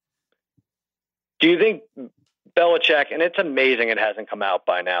 Do you think Belichick, and it's amazing it hasn't come out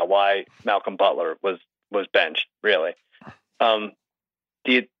by now why Malcolm Butler was benched, really. Do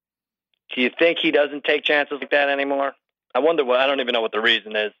you think he doesn't take chances like that anymore? I wonder I don't even know what the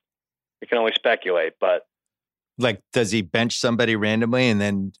reason is. We can only speculate, but like, does he bench somebody randomly and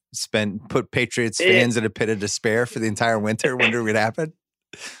then put Patriots fans in a pit of despair for the entire winter, wondering what happened?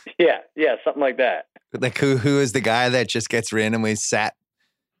 Yeah, something like that. Like who is the guy that just gets randomly sat?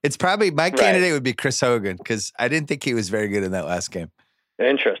 It's probably my candidate would be Chris Hogan because I didn't think he was very good in that last game.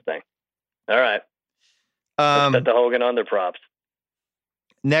 Interesting. All right. Let's bet the Hogan under props.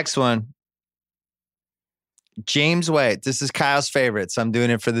 Next one. James White. This is Kyle's favorite, so I'm doing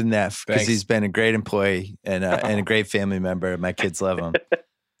it for the Neff because he's been a great employee and a great family member. My kids love him.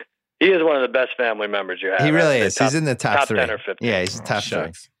 He is one of the best family members you have. He really is. He's in the top 3. 10 or 15. Yeah, he's the top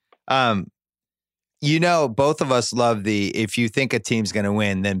 3. Both of us love if you think a team's going to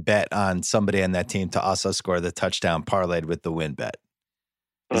win, then bet on somebody on that team to also score the touchdown parlayed with the win bet.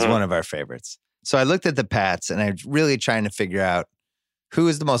 It's one of our favorites. So I looked at the Pats and I'm really trying to figure out who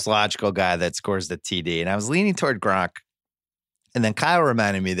is the most logical guy that scores the TD. And I was leaning toward Gronk. And then Kyle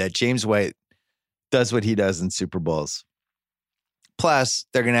reminded me that James White does what he does in Super Bowls. Plus,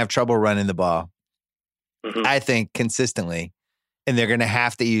 they're going to have trouble running the ball, I think, consistently. And they're going to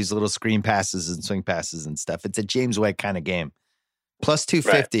have to use little screen passes and swing passes and stuff. It's a James White kind of game. Plus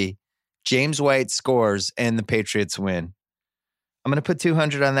 250, right. James White scores and the Patriots win. I'm going to put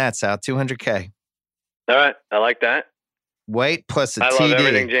 200 on that, Sal. 200K. All right. I like that. White plus a TD. I love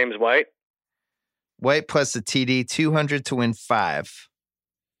everything James White. White plus a TD, 200 to win 5.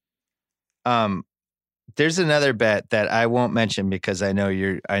 There's another bet that I won't mention because I know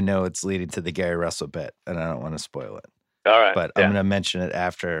it's leading to the Gary Russell bet, and I don't want to spoil it. All right. But I'm going to mention it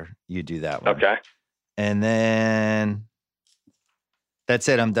after you do that one. Okay. And then that's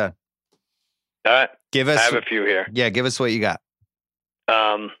it. I'm done. All right. I have a few here. Yeah, give us what you got.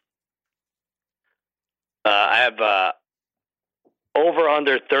 I have over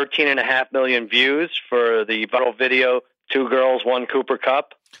under 13.5 million views for the viral video, 2 Girls, 1 Cooper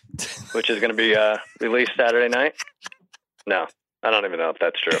Cup, which is going to be released Saturday night. No, I don't even know if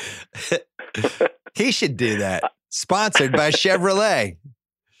that's true. He should do that. Sponsored by Chevrolet.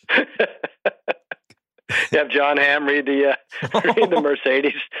 You have John Hamm read the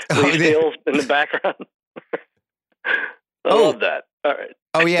Mercedes leaf deals in the background. I love that. All right.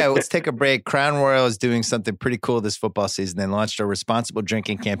 Oh, yeah. Let's take a break. Crown Royal is doing something pretty cool this football season. They launched a responsible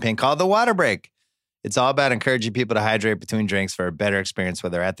drinking campaign called the Water Break. It's all about encouraging people to hydrate between drinks for a better experience,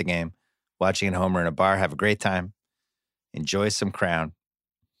 whether at the game, watching at home, or in a bar. Have a great time. Enjoy some Crown.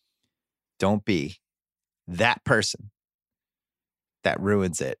 Don't be that person that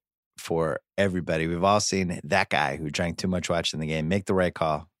ruins it for everybody. We've all seen that guy who drank too much watching the game. Make the right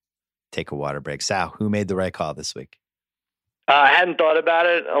call. Take a water break. Sal, who made the right call this week? I hadn't thought about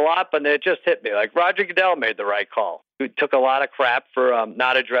it a lot, but it just hit me. Like Roger Goodell made the right call. He took a lot of crap for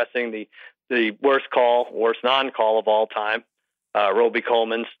not addressing the worst non-call of all time. Roby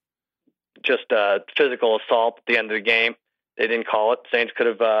Coleman's just physical assault at the end of the game. They didn't call it. Saints could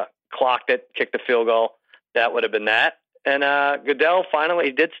have clocked it, kicked the field goal. That would have been that. And Goodell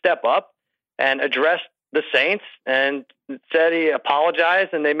finally did step up and addressed the Saints and said he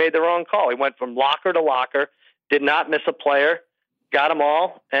apologized and they made the wrong call. He went from locker to locker, did not miss a player, got them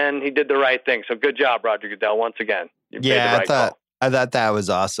all, and he did the right thing. So good job, Roger Goodell, once again. You made the right call. I thought that was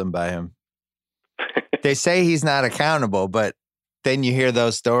awesome by him. They say he's not accountable, but then you hear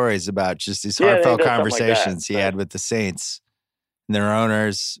those stories about just these heartfelt conversations he had with the Saints and their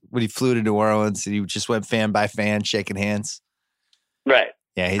owners when he flew to New Orleans and he just went fan by fan, shaking hands. Right.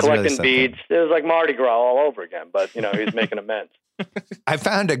 Yeah, he's collecting really beads. It was like Mardi Gras all over again, but he's making amends. I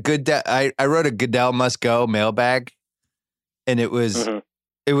found a good. I wrote a Goodell must go mailbag, and it was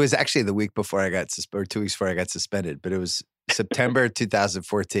actually the week before I got or 2 weeks before I got suspended, but it was September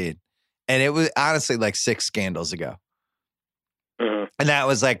 2014, and it was honestly like 6 scandals ago. And that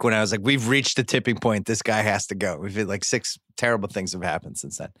was like when I was like, we've reached the tipping point. This guy has to go. We've had like 6 terrible things have happened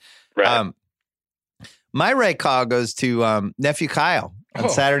since then. Right. My right call goes to nephew Kyle on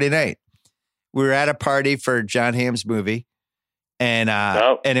Saturday night. We were at a party for John Hamm's movie. And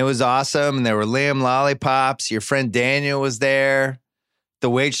it was awesome. And there were lamb lollipops. Your friend Daniel was there. The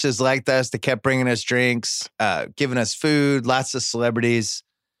waitresses liked us. They kept bringing us drinks, giving us food, lots of celebrities.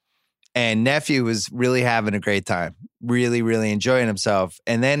 And nephew was really having a great time, really, really enjoying himself.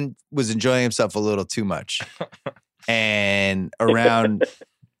 And then was enjoying himself a little too much. And around,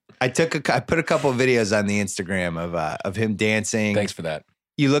 I put a couple of videos on the Instagram of him dancing. Thanks for that.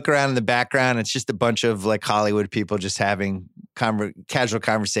 You look around in the background, it's just a bunch of like Hollywood people just having casual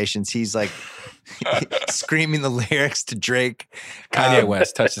conversations. He's like screaming the lyrics to Drake. Kanye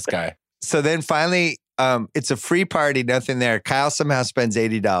West, touch the sky. So then finally, it's a free party, nothing there. Kyle somehow spends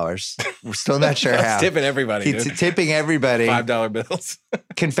 $80. We're still not sure how. Tipping everybody. He's tipping everybody. $5 bills.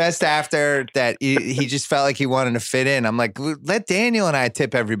 Confessed after that he just felt like he wanted to fit in. I'm like, let Daniel and I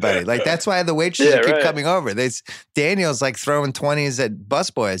tip everybody. Like that's why the waitresses keep coming over. Daniel's like throwing 20s at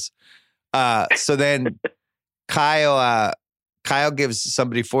busboys. So then Kyle gives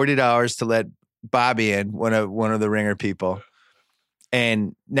somebody $40 to let Bobby in, one of the ringer people.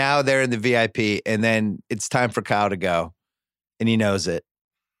 And now they're in the VIP, and then it's time for Kyle to go, and he knows it.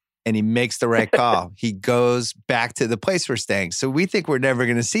 and he makes the right call. He goes back to the place we're staying. So we think we're never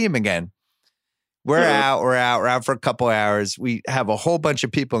going to see him again. We're out for a couple hours. We have a whole bunch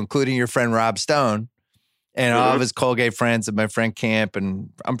of people, including your friend Rob Stone and all of his Colgate friends and my friend Camp. And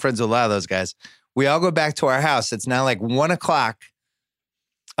I'm friends with a lot of those guys. We all go back to our house. It's now like 1:00.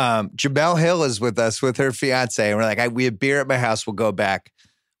 Jamel Hill is with us with her fiance. And we're like, we have beer at my house. We'll go back.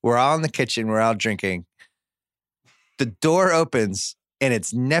 We're all in the kitchen. We're all drinking. The door opens and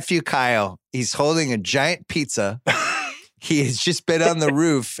it's nephew Kyle. He's holding a giant pizza. He has just been on the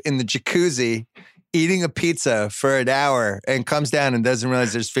roof in the jacuzzi eating a pizza for an hour and comes down and doesn't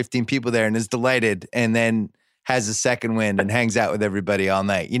realize there's 15 people there and is delighted and then has a second wind and hangs out with everybody all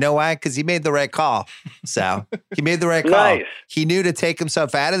night. You know why? Because he made the right call, Sal. He made the right call. Nice. He knew to take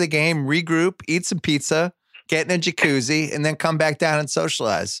himself out of the game, regroup, eat some pizza, get in a jacuzzi, and then come back down and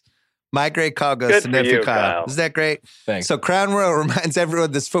socialize. My great call goes to nephew Kyle. Is that great? Thanks. So Crown Royal reminds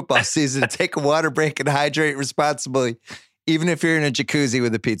everyone this football season to take a water break and hydrate responsibly, even if you're in a jacuzzi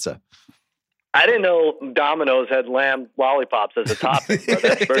with a pizza. I didn't know Domino's had lamb lollipops as a topping, but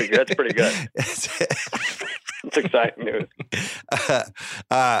that's pretty good. That's pretty good. It's exciting news.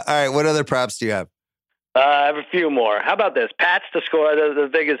 All right, what other props do you have? I have a few more. How about this? Pats to score. The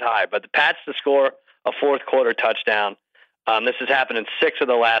vig is high, but the Pats to score a fourth quarter touchdown. This has happened in 6 of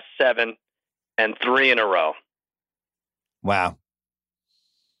the last 7 and 3 in a row. Wow.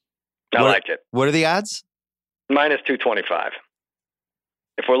 I liked it. What are the odds? Minus 225.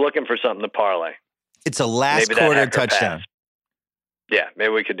 If we're looking for something to parlay. It's a last quarter touchdown. Pass. Yeah,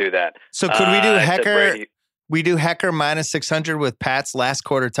 maybe we could do that. So could we do Hecker? We do Hecker minus 600 with Pat's last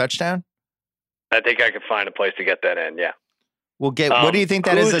quarter touchdown? I think I could find a place to get that in, yeah. We'll get. What do you think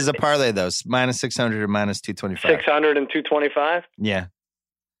that is as a parlay, though? Minus 600 or minus 225? 600 and 225? Yeah.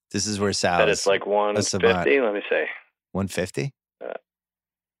 This is where Sal is. It's like 150. Let me see. 150?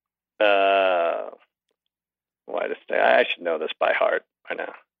 I should know this by heart by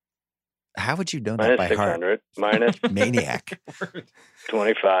now. How would you know that by heart? Minus Maniac.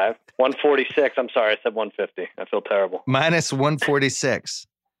 25. 146. I'm sorry, I said 150. I feel terrible. Minus 146.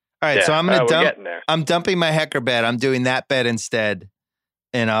 All right, so I'm going to dump. I'm dumping my Hecker bet. I'm doing that bet instead,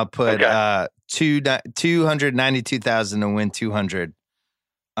 and I'll put 292,000 to win 200.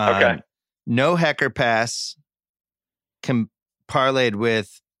 Okay. No Hecker pass. Parlayed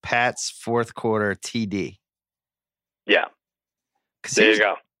with Pat's fourth quarter TD. Yeah. There you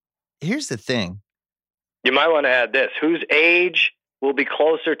go. Here's the thing. You might want to add this. Whose age will be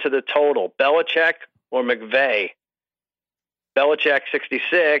closer to the total, Belichick or McVay? Belichick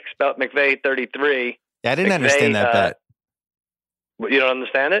 66, McVay 33. Yeah, I didn't understand that bet. You don't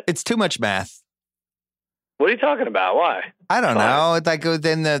understand it? It's too much math. What are you talking about? Why? I don't know. It's like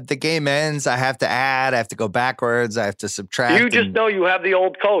then the game ends. I have to add. I have to go backwards. I have to subtract. You just know you have the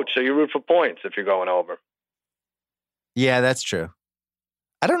old coach, so you root for points if you're going over. Yeah, that's true.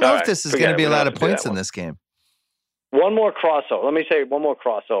 I don't know if this is going to be a lot of points in this game. One more crossover. Let me say one more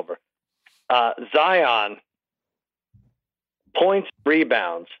crossover. Zion, points,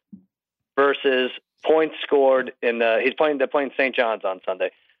 rebounds versus points scored in they're playing St. John's on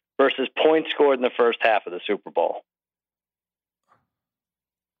Sunday versus points scored in the first half of the Super Bowl.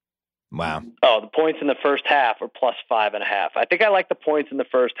 Wow. Oh, the points in the first half are plus 5.5. I think I like the points in the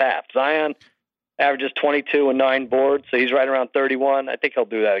first half. Zion averages 22 and 9 boards, so he's right around 31. I think he'll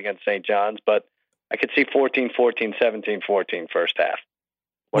do that against St. John's, but I could see 14-14, 17-14 first half.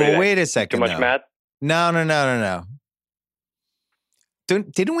 Well, wait a second. Too much math? No.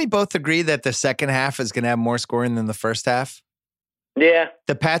 Didn't we both agree that the second half is going to have more scoring than the first half? Yeah.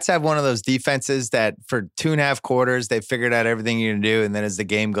 The Pats have one of those defenses that for 2.5 quarters, they figured out everything you're going to do, and then as the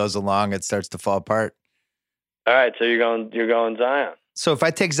game goes along, it starts to fall apart. All right, so you're going Zion. So if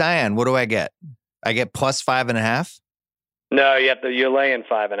I take Zion, what do I get? I get plus 5.5? No, you're laying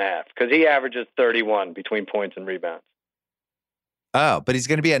 5.5 because he averages 31 between points and rebounds. Oh, but he's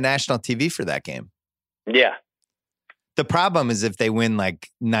going to be on national TV for that game. Yeah. The problem is if they win like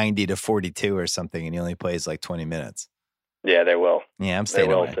 90-42 or something and he only plays like 20 minutes. Yeah, they will. Yeah, I'm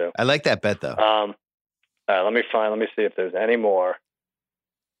staying away. Too. I like that bet though. All right, let me see if there's any more.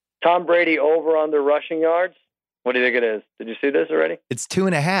 Tom Brady over under rushing yards. What do you think it is? Did you see this already? It's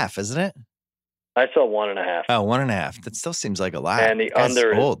 2.5, isn't it? I saw 1.5. Oh, 1.5. That still seems like a lot. And the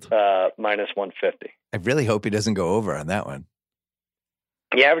under is minus 150. I really hope he doesn't go over on that one.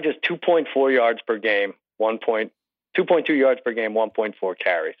 He averages 2.4 yards per game, 2.2 yards per game, 1.4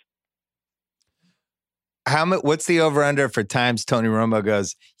 carries. What's the over under for times Tony Romo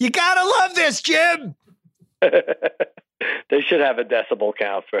goes, "You gotta love this, Jim"? They should have a decibel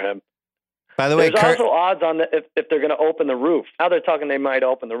count for him. By the way, there's also odds on if they're going to open the roof. Now they're talking they might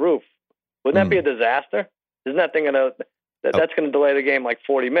open the roof. Wouldn't that be a disaster? Isn't that thing going to that's going to delay the game like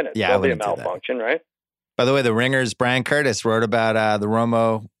 40 minutes? Yeah, There'll be a malfunction, right? By the way, the Ringer's Brian Curtis wrote about the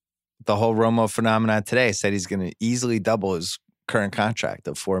whole Romo phenomenon today. Said he's going to easily double his current contract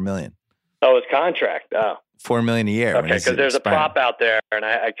of $4 million. Oh, his contract. Oh. $4 million a year. Okay, because there's a prop out there, and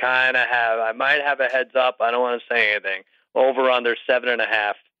I kind of I might have a heads up. I don't want to say anything. Over under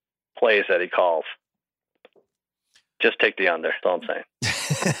 7.5 plays that he calls. Just take the under. That's all I'm saying.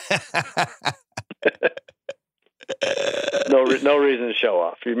 No reason to show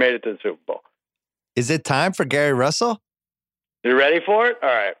off. You made it to the Super Bowl. Is it time for Gary Russell? You ready for it? All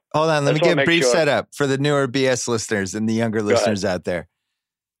right. Hold on. Let me give a brief setup for the newer BS listeners and the younger listeners out there.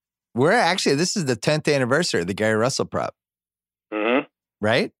 This is the 10th anniversary of the Gary Russell prop. Mm-hmm.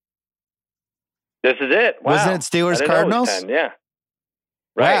 Right? This is it. Wow. Wasn't it Steelers Cardinals? 10, yeah.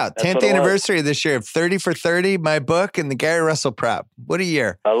 Right. Wow. 10th anniversary this year of 30 for 30, my book, and the Gary Russell prop. What a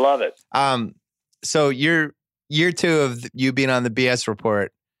year. I love it. So year 2 of you being on the BS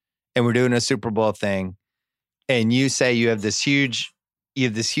report, and we're doing a Super Bowl thing, and you say you have this huge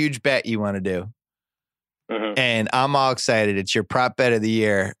bet you want to do. Mm-hmm. And I'm all excited. It's your prop bet of the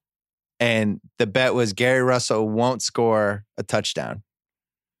year. And the bet was Gary Russell won't score a touchdown.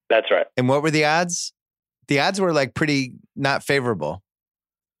 That's right. And what were the odds? The odds were like pretty not favorable.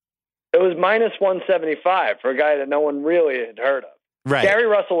 It was minus 175 for a guy that no one really had heard of. Right. Gary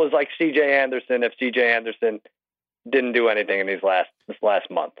Russell was like C.J. Anderson if C.J. Anderson didn't do anything in this last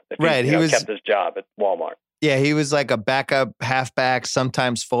month. If he kept his job at Walmart. Yeah, he was like a backup halfback,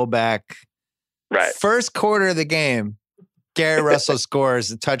 sometimes fullback. Right. First quarter of the game, Gary Russell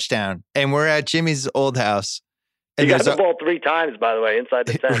scores a touchdown, and we're at Jimmy's old house. And he got the ball 3 times, by the way, inside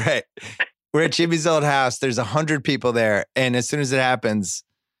the 10. Right. We're at Jimmy's old house. There's 100 people there, and as soon as it happens,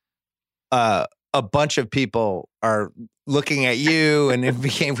 a bunch of people are looking at you, and it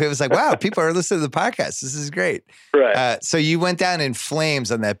was like, wow, people are listening to the podcast. This is great. Right. So you went down in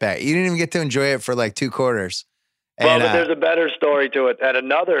flames on that bet. You didn't even get to enjoy it for like 2 quarters. Well, but there's a better story to it. At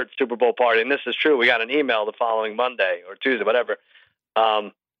another Super Bowl party, and this is true, we got an email the following Monday or Tuesday, whatever.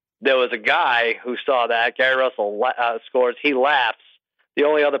 There was a guy who saw that. Gary Russell scores. He laughs. The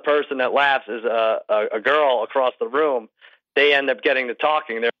only other person that laughs is a girl across the room. They end up getting to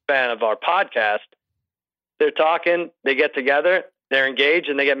talking. They're a fan of our podcast. They're talking. They get together. They're engaged,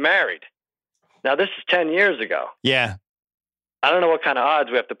 and they get married. Now, this is 10 years ago. Yeah. I don't know what kind of odds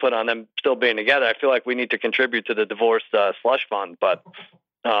we have to put on them still being together. I feel like we need to contribute to the divorce slush fund, but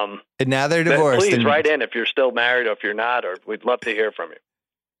and now they're divorced. Please write in if you're still married or if you're not, or we'd love to hear from you.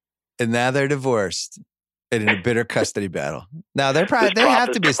 And now they're divorced and in a bitter custody battle. Now they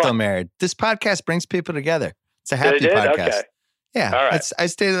have to be still married. This podcast brings people together. It's a happy podcast. Okay. Yeah. All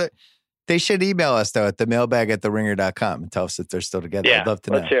right. They should email us though at the mailbag@theringer.com and tell us if they're still together. Yeah, I'd love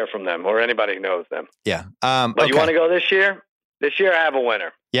to know. Let's hear from them or anybody who knows them. Yeah. But you want to go this year? This year I have a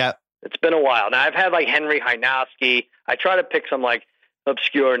winner. Yeah. It's been a while. Now I've had like Henry Hynowski. I try to pick some like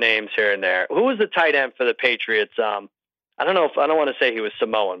obscure names here and there. Who was the tight end for the Patriots? I don't want to say he was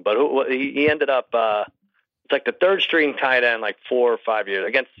Samoan, but he ended up it's like the third string tight end like 4 or 5 years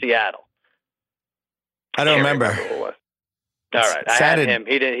against Seattle. I don't remember. Who it was. All right. I had him.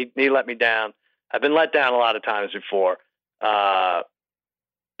 He let me down. I've been let down a lot of times before.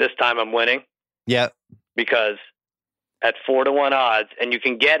 This time I'm winning. Yeah. Because at 4-1 odds, and you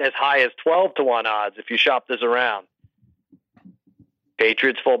can get as high as 12-1 odds if you shop this around.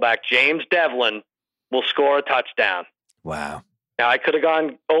 Patriots fullback James Devlin will score a touchdown. Wow. Now, I could have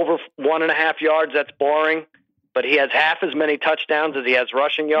gone over 1.5 yards. That's boring. But he has half as many touchdowns as he has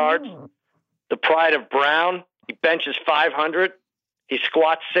rushing yards. The pride of Brown, he benches 500. He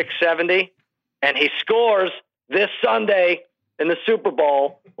squats 670. And he scores this Sunday in the Super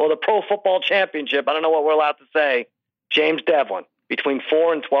Bowl or the Pro Football Championship. I don't know what we're allowed to say. James Devlin, between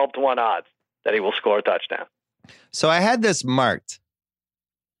 4 and 12-1 odds that he will score a touchdown. So I had this marked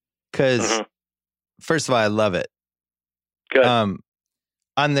because, first of all, I love it. Good.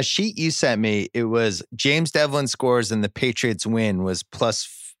 On the sheet you sent me, it was James Devlin scores and the Patriots win was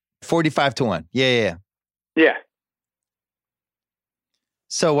plus 45-1. Yeah.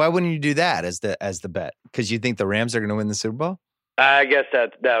 So why wouldn't you do that as the bet? Because you think the Rams are going to win the Super Bowl? I guess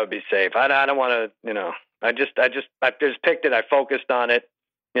that would be safe. I don't want to, I just picked it. I focused on it.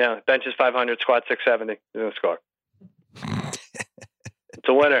 Benches 500, squat 670. He's going to score. It's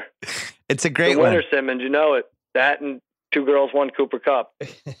a winner. It's a great winner, Simmons. You know it. That and 2 girls, 1 Cooper Cup.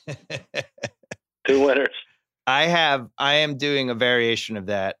 2 winners. I am doing a variation of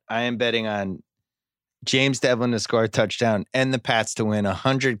that. I am betting on James Devlin to score a touchdown and the Pats to win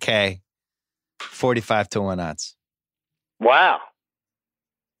 $100K 45-1 odds. Wow.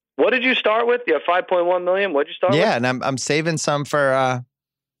 What did you start with? You have 5.1 million. What'd you start with? Yeah, and I'm saving some for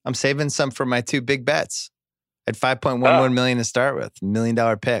my two big bets. At 5.11 million to start with, $1 million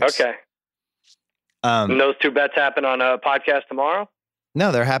picks. Okay. And those two bets happen on a podcast tomorrow?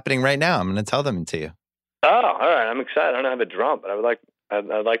 No, they're happening right now. I'm going to tell them to you. Oh, all right. I'm excited. I don't have a drum, but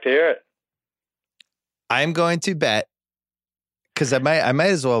I'd like to hear it. I'm going to bet because I might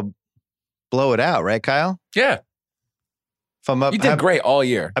as well blow it out, right, Kyle? Yeah. If I'm up, you did great all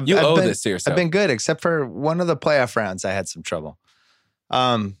year. You owe this to yourself. I've been good, except for one of the playoff rounds. I had some trouble.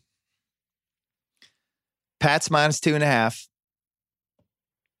 Pats -2.5.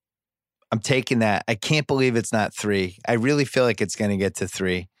 I'm taking that. I can't believe it's not 3. I really feel like it's going to get to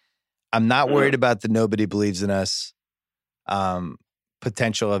 3. I'm not worried about the nobody believes in us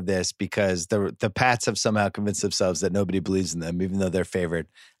potential of this because the Pats have somehow convinced themselves that nobody believes in them, even though they're favored.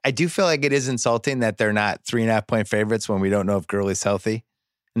 I do feel like it is insulting that they're not 3.5-point favorites when we don't know if Gurley's healthy.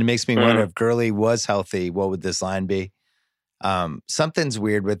 And it makes me wonder if Gurley was healthy, what would this line be? Something's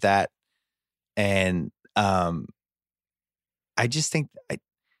weird with that. And I just think I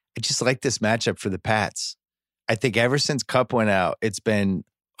just like this matchup for the Pats. I think ever since Kupp went out, it's been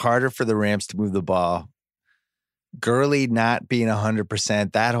harder for the Rams to move the ball. Gurley not being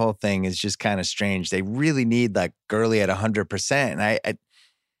 100%, that whole thing is just kind of strange. They really need like Gurley at 100%. And I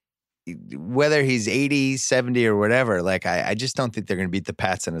whether he's 80, 70 or whatever, like I just don't think they're going to beat the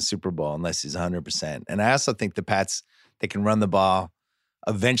Pats in a Super Bowl unless he's 100%. And I also think the Pats, they can run the ball,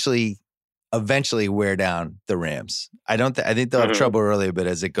 eventually wear down the Rams. I think they'll have trouble early, but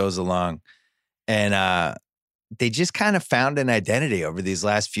as it goes along. And they just kind of found an identity over these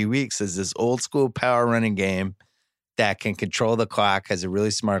last few weeks as this old school power running game that can control the clock, has a really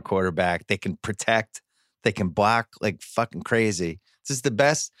smart quarterback. They can protect, they can block like fucking crazy. This is the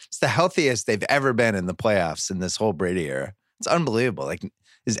best, it's the healthiest they've ever been in the playoffs in this whole Brady era. It's unbelievable. Like,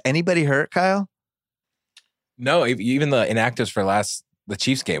 is anybody hurt, Kyle? No, even the inactives for the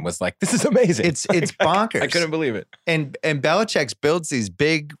Chiefs game was like, this is amazing. It's bonkers. I couldn't believe it. And Belichick builds these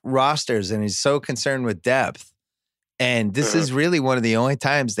big rosters and he's so concerned with depth. And this is really one of the only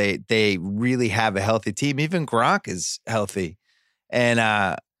times they really have a healthy team. Even Gronk is healthy. And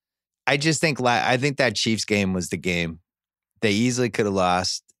I just think I think that Chiefs game was the game. They easily could have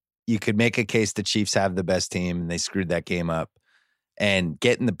lost. You could make a case the Chiefs have the best team and they screwed that game up. And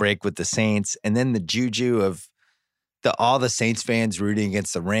getting the break with the Saints and then the juju of all the Saints fans rooting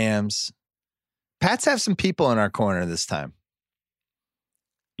against the Rams. Pats have some people in our corner this time.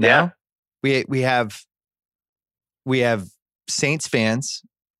 Now, we have Saints fans,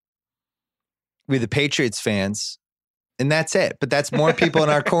 we have the Patriots fans, and that's it. But that's more people in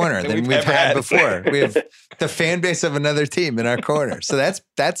our corner than we've had before. We have the fan base of another team in our corner. So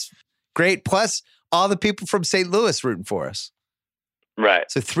that's great. Plus all the people from St. Louis rooting for us. Right.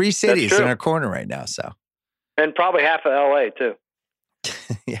 So 3 cities in our corner right now. So. And probably half of LA too.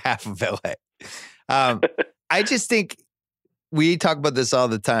 Half of LA. I just think we talk about this all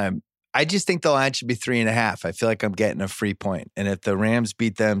the time. I just think the line should be 3.5. I feel like I'm getting a free point. And if the Rams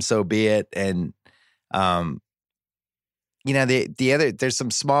beat them, so be it. And, the other, there's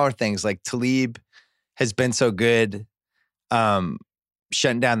some smaller things like Talib has been so good,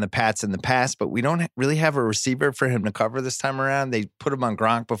 shutting down the Pats in the past, but we don't really have a receiver for him to cover this time around. They put him on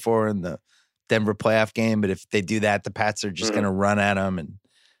Gronk before in the Denver playoff game, but if they do that, the Pats are just going to run at him. And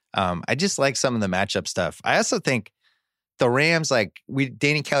I just like some of the matchup stuff. I also think the Rams,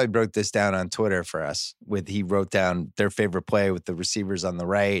 Danny Kelly broke this down on Twitter for us. He wrote down their favorite play with the receivers on the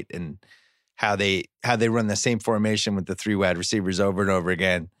right and how they run the same formation with the 3 wide receivers over and over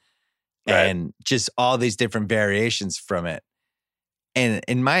again, and just all these different variations from it. And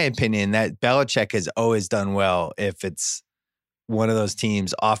in my opinion, that Belichick has always done well if it's one of those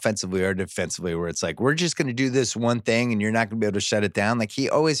teams offensively or defensively where it's like, we're just going to do this one thing and you're not going to be able to shut it down. Like he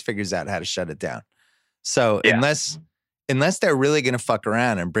always figures out how to shut it down. So unless they're really going to fuck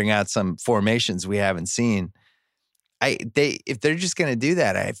around and bring out some formations we haven't seen, if they're just going to do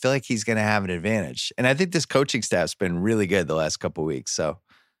that, I feel like he's going to have an advantage. And I think this coaching staff's been really good the last couple of weeks. So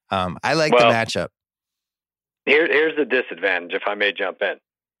I like the matchup. Here's the disadvantage, if I may jump in.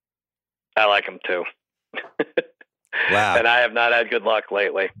 I like him too. Wow. And I have not had good luck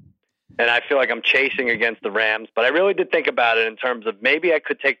lately. And I feel like I'm chasing against the Rams. But I really did think about it in terms of maybe I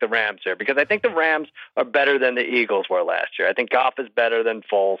could take the Rams here because I think the Rams are better than the Eagles were last year. I think Goff is better than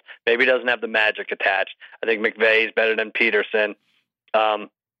Foles. Maybe he doesn't have the magic attached. I think McVay is better than Peterson. And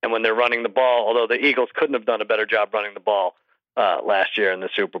when they're running the ball, although the Eagles couldn't have done a better job running the ball last year in the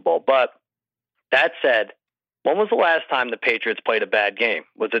Super Bowl. But that said, when was the last time the Patriots played a bad game?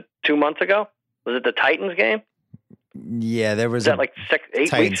 Was it 2 months ago? Was it the Titans game? Yeah, there was Is that like 8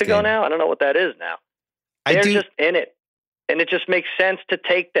 Titans weeks ago game. now? I don't know what that is now. They're just in it. And it just makes sense to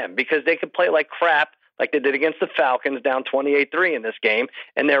take them because they could play like crap like they did against the Falcons down 28-3 in this game,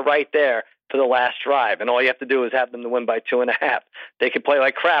 and they're right there for the last drive. And all you have to do is have them to win by 2.5. They could play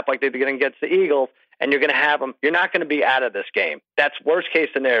like crap like they did against the Eagles, and you're going to have them. You're not going to be out of this game. That's worst case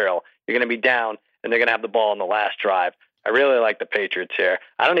scenario. You're going to be down, and they're going to have the ball in the last drive. I really like the Patriots here.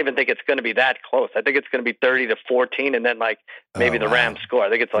 I don't even think it's going to be that close. I think it's going to be 30-14, and then like maybe the Rams score. I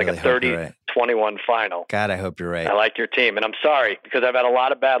think it's like a 30-21 final. God, I hope you're right. I like your team, and I'm sorry because I've had a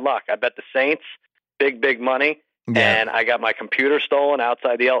lot of bad luck. I bet the Saints big money, and I got my computer stolen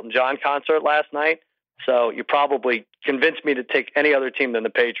outside the Elton John concert last night. So you probably convinced me to take any other team than the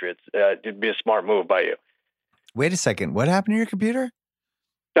Patriots. It'd be a smart move by you. Wait a second. What happened to your computer?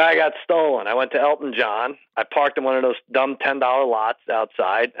 I got stolen. I went to Elton John. I parked in one of those dumb $10 lots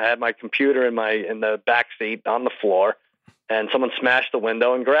outside. I had my computer in the back seat on the floor, and someone smashed the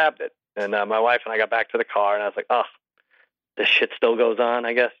window and grabbed it. And my wife and I got back to the car, and I was like, "Oh, this shit still goes on,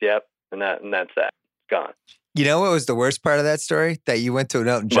 I guess." Yep, and that's that. It's gone. You know what was the worst part of that story? That you went to an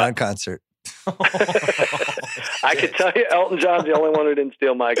Elton John concert. I could tell you, Elton John's the only one who didn't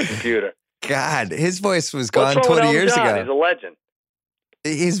steal my computer. God, his voice was gone What's wrong 20 with years Elton John? ago. He's a legend.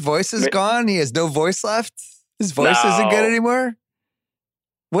 His voice is gone. He has no voice left. His voice isn't good anymore.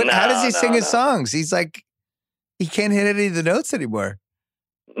 How does he sing his songs? He's like, he can't hit any of the notes anymore.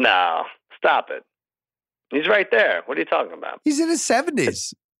 No, stop it. He's right there. What are you talking about? He's in his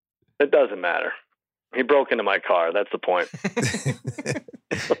 70s. It doesn't matter. He broke into my car. That's the point.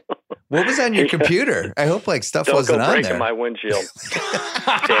 What was on your computer? I hope like stuff wasn't on there. Don't go breaking my windshield.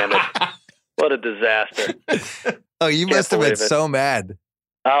 Damn it. What a disaster. Oh, you must have been so mad.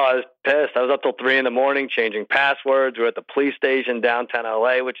 Oh, I was pissed. I was up till 3 a.m. changing passwords. We were at the police station downtown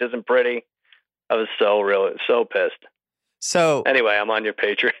LA, which isn't pretty. I was so pissed. So anyway, I'm on your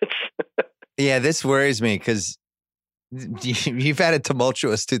Patriots. Yeah, this worries me because you've had a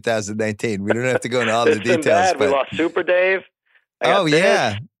tumultuous 2019. We don't have to go into all the details. Bad. We lost Super Dave.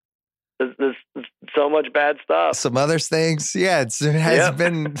 Yeah. There's so much bad stuff. Some other things. Yeah, it has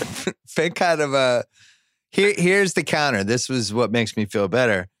been kind of a... Here's the counter. This was what makes me feel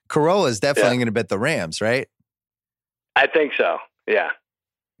better. Corolla's definitely going to bet the Rams, right? I think so. Yeah.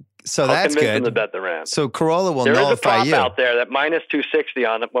 So that's good. Him to bet the Rams. So Corolla will nullify you. There is a prop out there that minus 260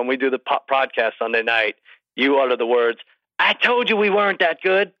 on it. When we do the podcast Sunday night, you utter the words, "I told you we weren't that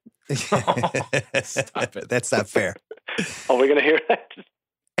good." Stop it. That's not fair. Are we going to hear that?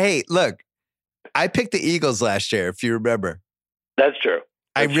 Hey, look, I picked the Eagles last year, if you remember. That's true.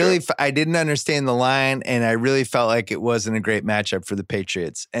 I didn't understand the line, and I really felt like it wasn't a great matchup for the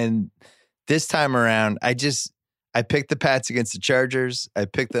Patriots. And this time around, I picked the Pats against the Chargers. I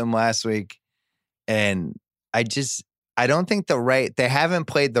picked them last week, and I don't think they haven't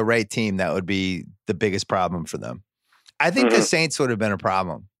played the right team. That would be the biggest problem for them. I think the Saints would have been a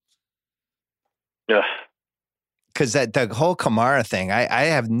problem. Yeah. Because the whole Kamara thing, I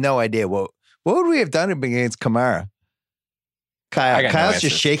have no idea what would we have done against Kamara. Kyle's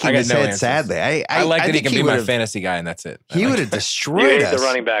just shaking his head sadly. I like that he can be my fantasy guy, and that's it. He would have destroyed us. The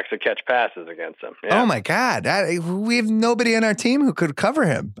running backs that catch passes against him. Yeah. Oh my God, we have nobody on our team who could cover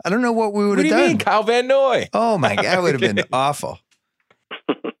him. I don't know what we would have done. What do you mean, Kyle Van Noy? Oh my God, that would have been awful.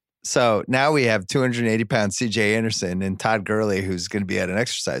 So now we have 280-pound C.J. Anderson and Todd Gurley, who's going to be at an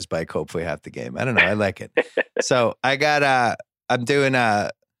exercise bike hopefully half the game. I don't know. I like it. So I got I'm doing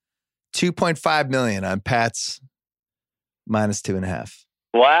 $2.5 million on Pats minus 2.5.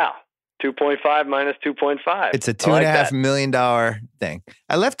 Wow. 2.5 minus 2.5. It's a $2.5 million thing.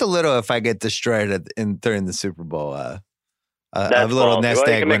 I left a little if I get destroyed during the Super Bowl. A little nest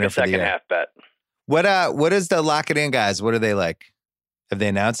egg winner for the year. Half bet. What is the lock it in guys? What are they like? Have they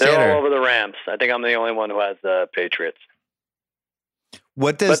announced it? They're all over the Rams. I think I'm the only one who has the Patriots.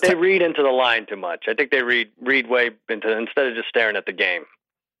 But they read into the line too much. I think they read way into instead of just staring at the game.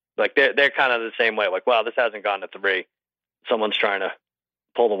 Like they're kind of the same way. Like, wow, this hasn't gone to 3. Someone's trying to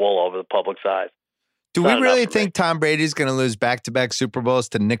pull the wool over the public's eyes. Do we really think Tom Brady's going to lose back-to-back Super Bowls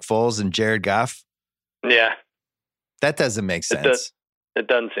to Nick Foles and Jared Goff? Yeah. That doesn't make sense. It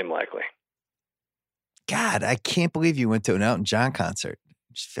doesn't seem likely. God, I can't believe you went to an Elton John concert.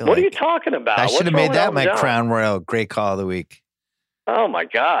 What are you talking about? I should have made that my Crown Royal Great Call of the Week. Oh, my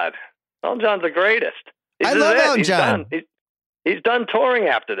God. Elton John's the greatest. I love Elton John. He's done touring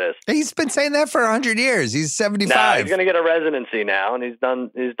after this. He's been saying that for 100 years. He's 75. Nah, he's going to get a residency now, and he's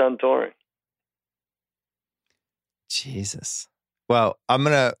done touring. Jesus. Well, I'm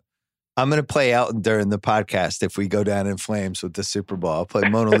going to I'm going to play Elton during the podcast if we go down in flames with the Super Bowl. I'll play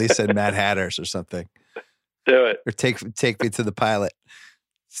Mona Lisa and Mad Hatters or something. Do it. Or take me to the pilot.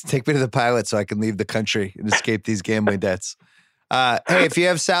 Take me to the pilot so I can leave the country and escape these gambling debts. Hey, if you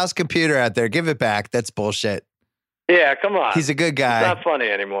have Sal's computer out there, give it back. That's bullshit. Yeah, come on. He's a good guy. It's not funny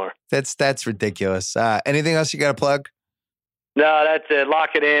anymore. That's ridiculous. Anything else you got to plug? No, that's it.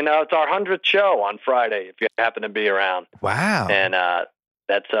 Lock it in. It's our 100th show on Friday if you happen to be around. Wow. And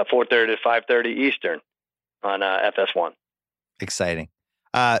that's 4:30 to 5:30 Eastern on FS1. Exciting.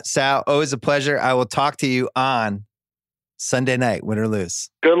 Sal, always a pleasure. I will talk to you on Sunday night, win or lose.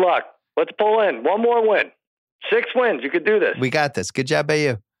 Good luck. Let's pull in. One more win. 6 wins. You could do this. We got this. Good job by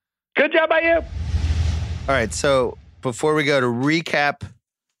you. Good job by you. All right. So before we go to recap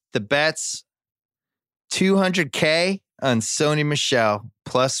the bets, $200K on Sony Michel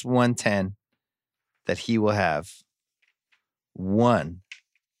plus 110 that he will have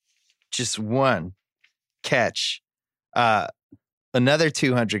just one catch. Another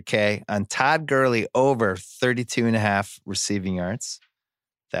 $200K on Todd Gurley over 32.5 receiving yards.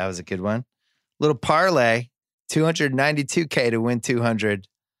 That was a good one. Little parlay, $292K to win 200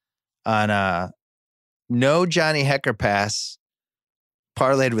 on no Johnny Hecker pass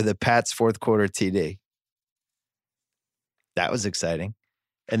parlayed with a Pats fourth quarter TD. That was exciting.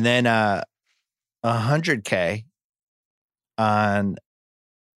 And then $100K on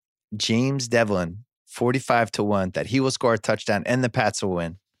James Devlin, 45-1, that he will score a touchdown and the Pats will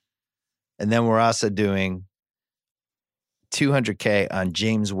win. And then we're also doing $200K on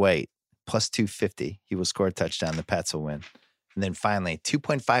James White, plus 250. He will score a touchdown, the Pats will win. And then finally,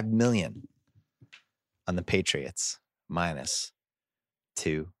 $2.5 million on the Patriots, minus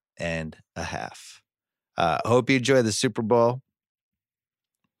 2.5. Hope you enjoy the Super Bowl.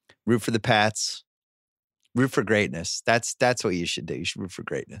 Root for the Pats. Root for greatness. That's what you should do. You should root for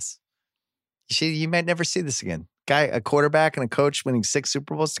greatness. You might never see this again. A quarterback and a coach winning 6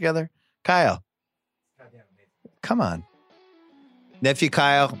 Super Bowls together. Kyle, come on. Nephew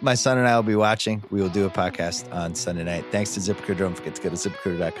Kyle, my son and I will be watching. We will do a podcast on Sunday night. Thanks to ZipRecruiter. Don't forget to go to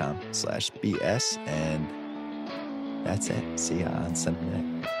ZipRecruiter.com/BS. And that's it. See you on Sunday night.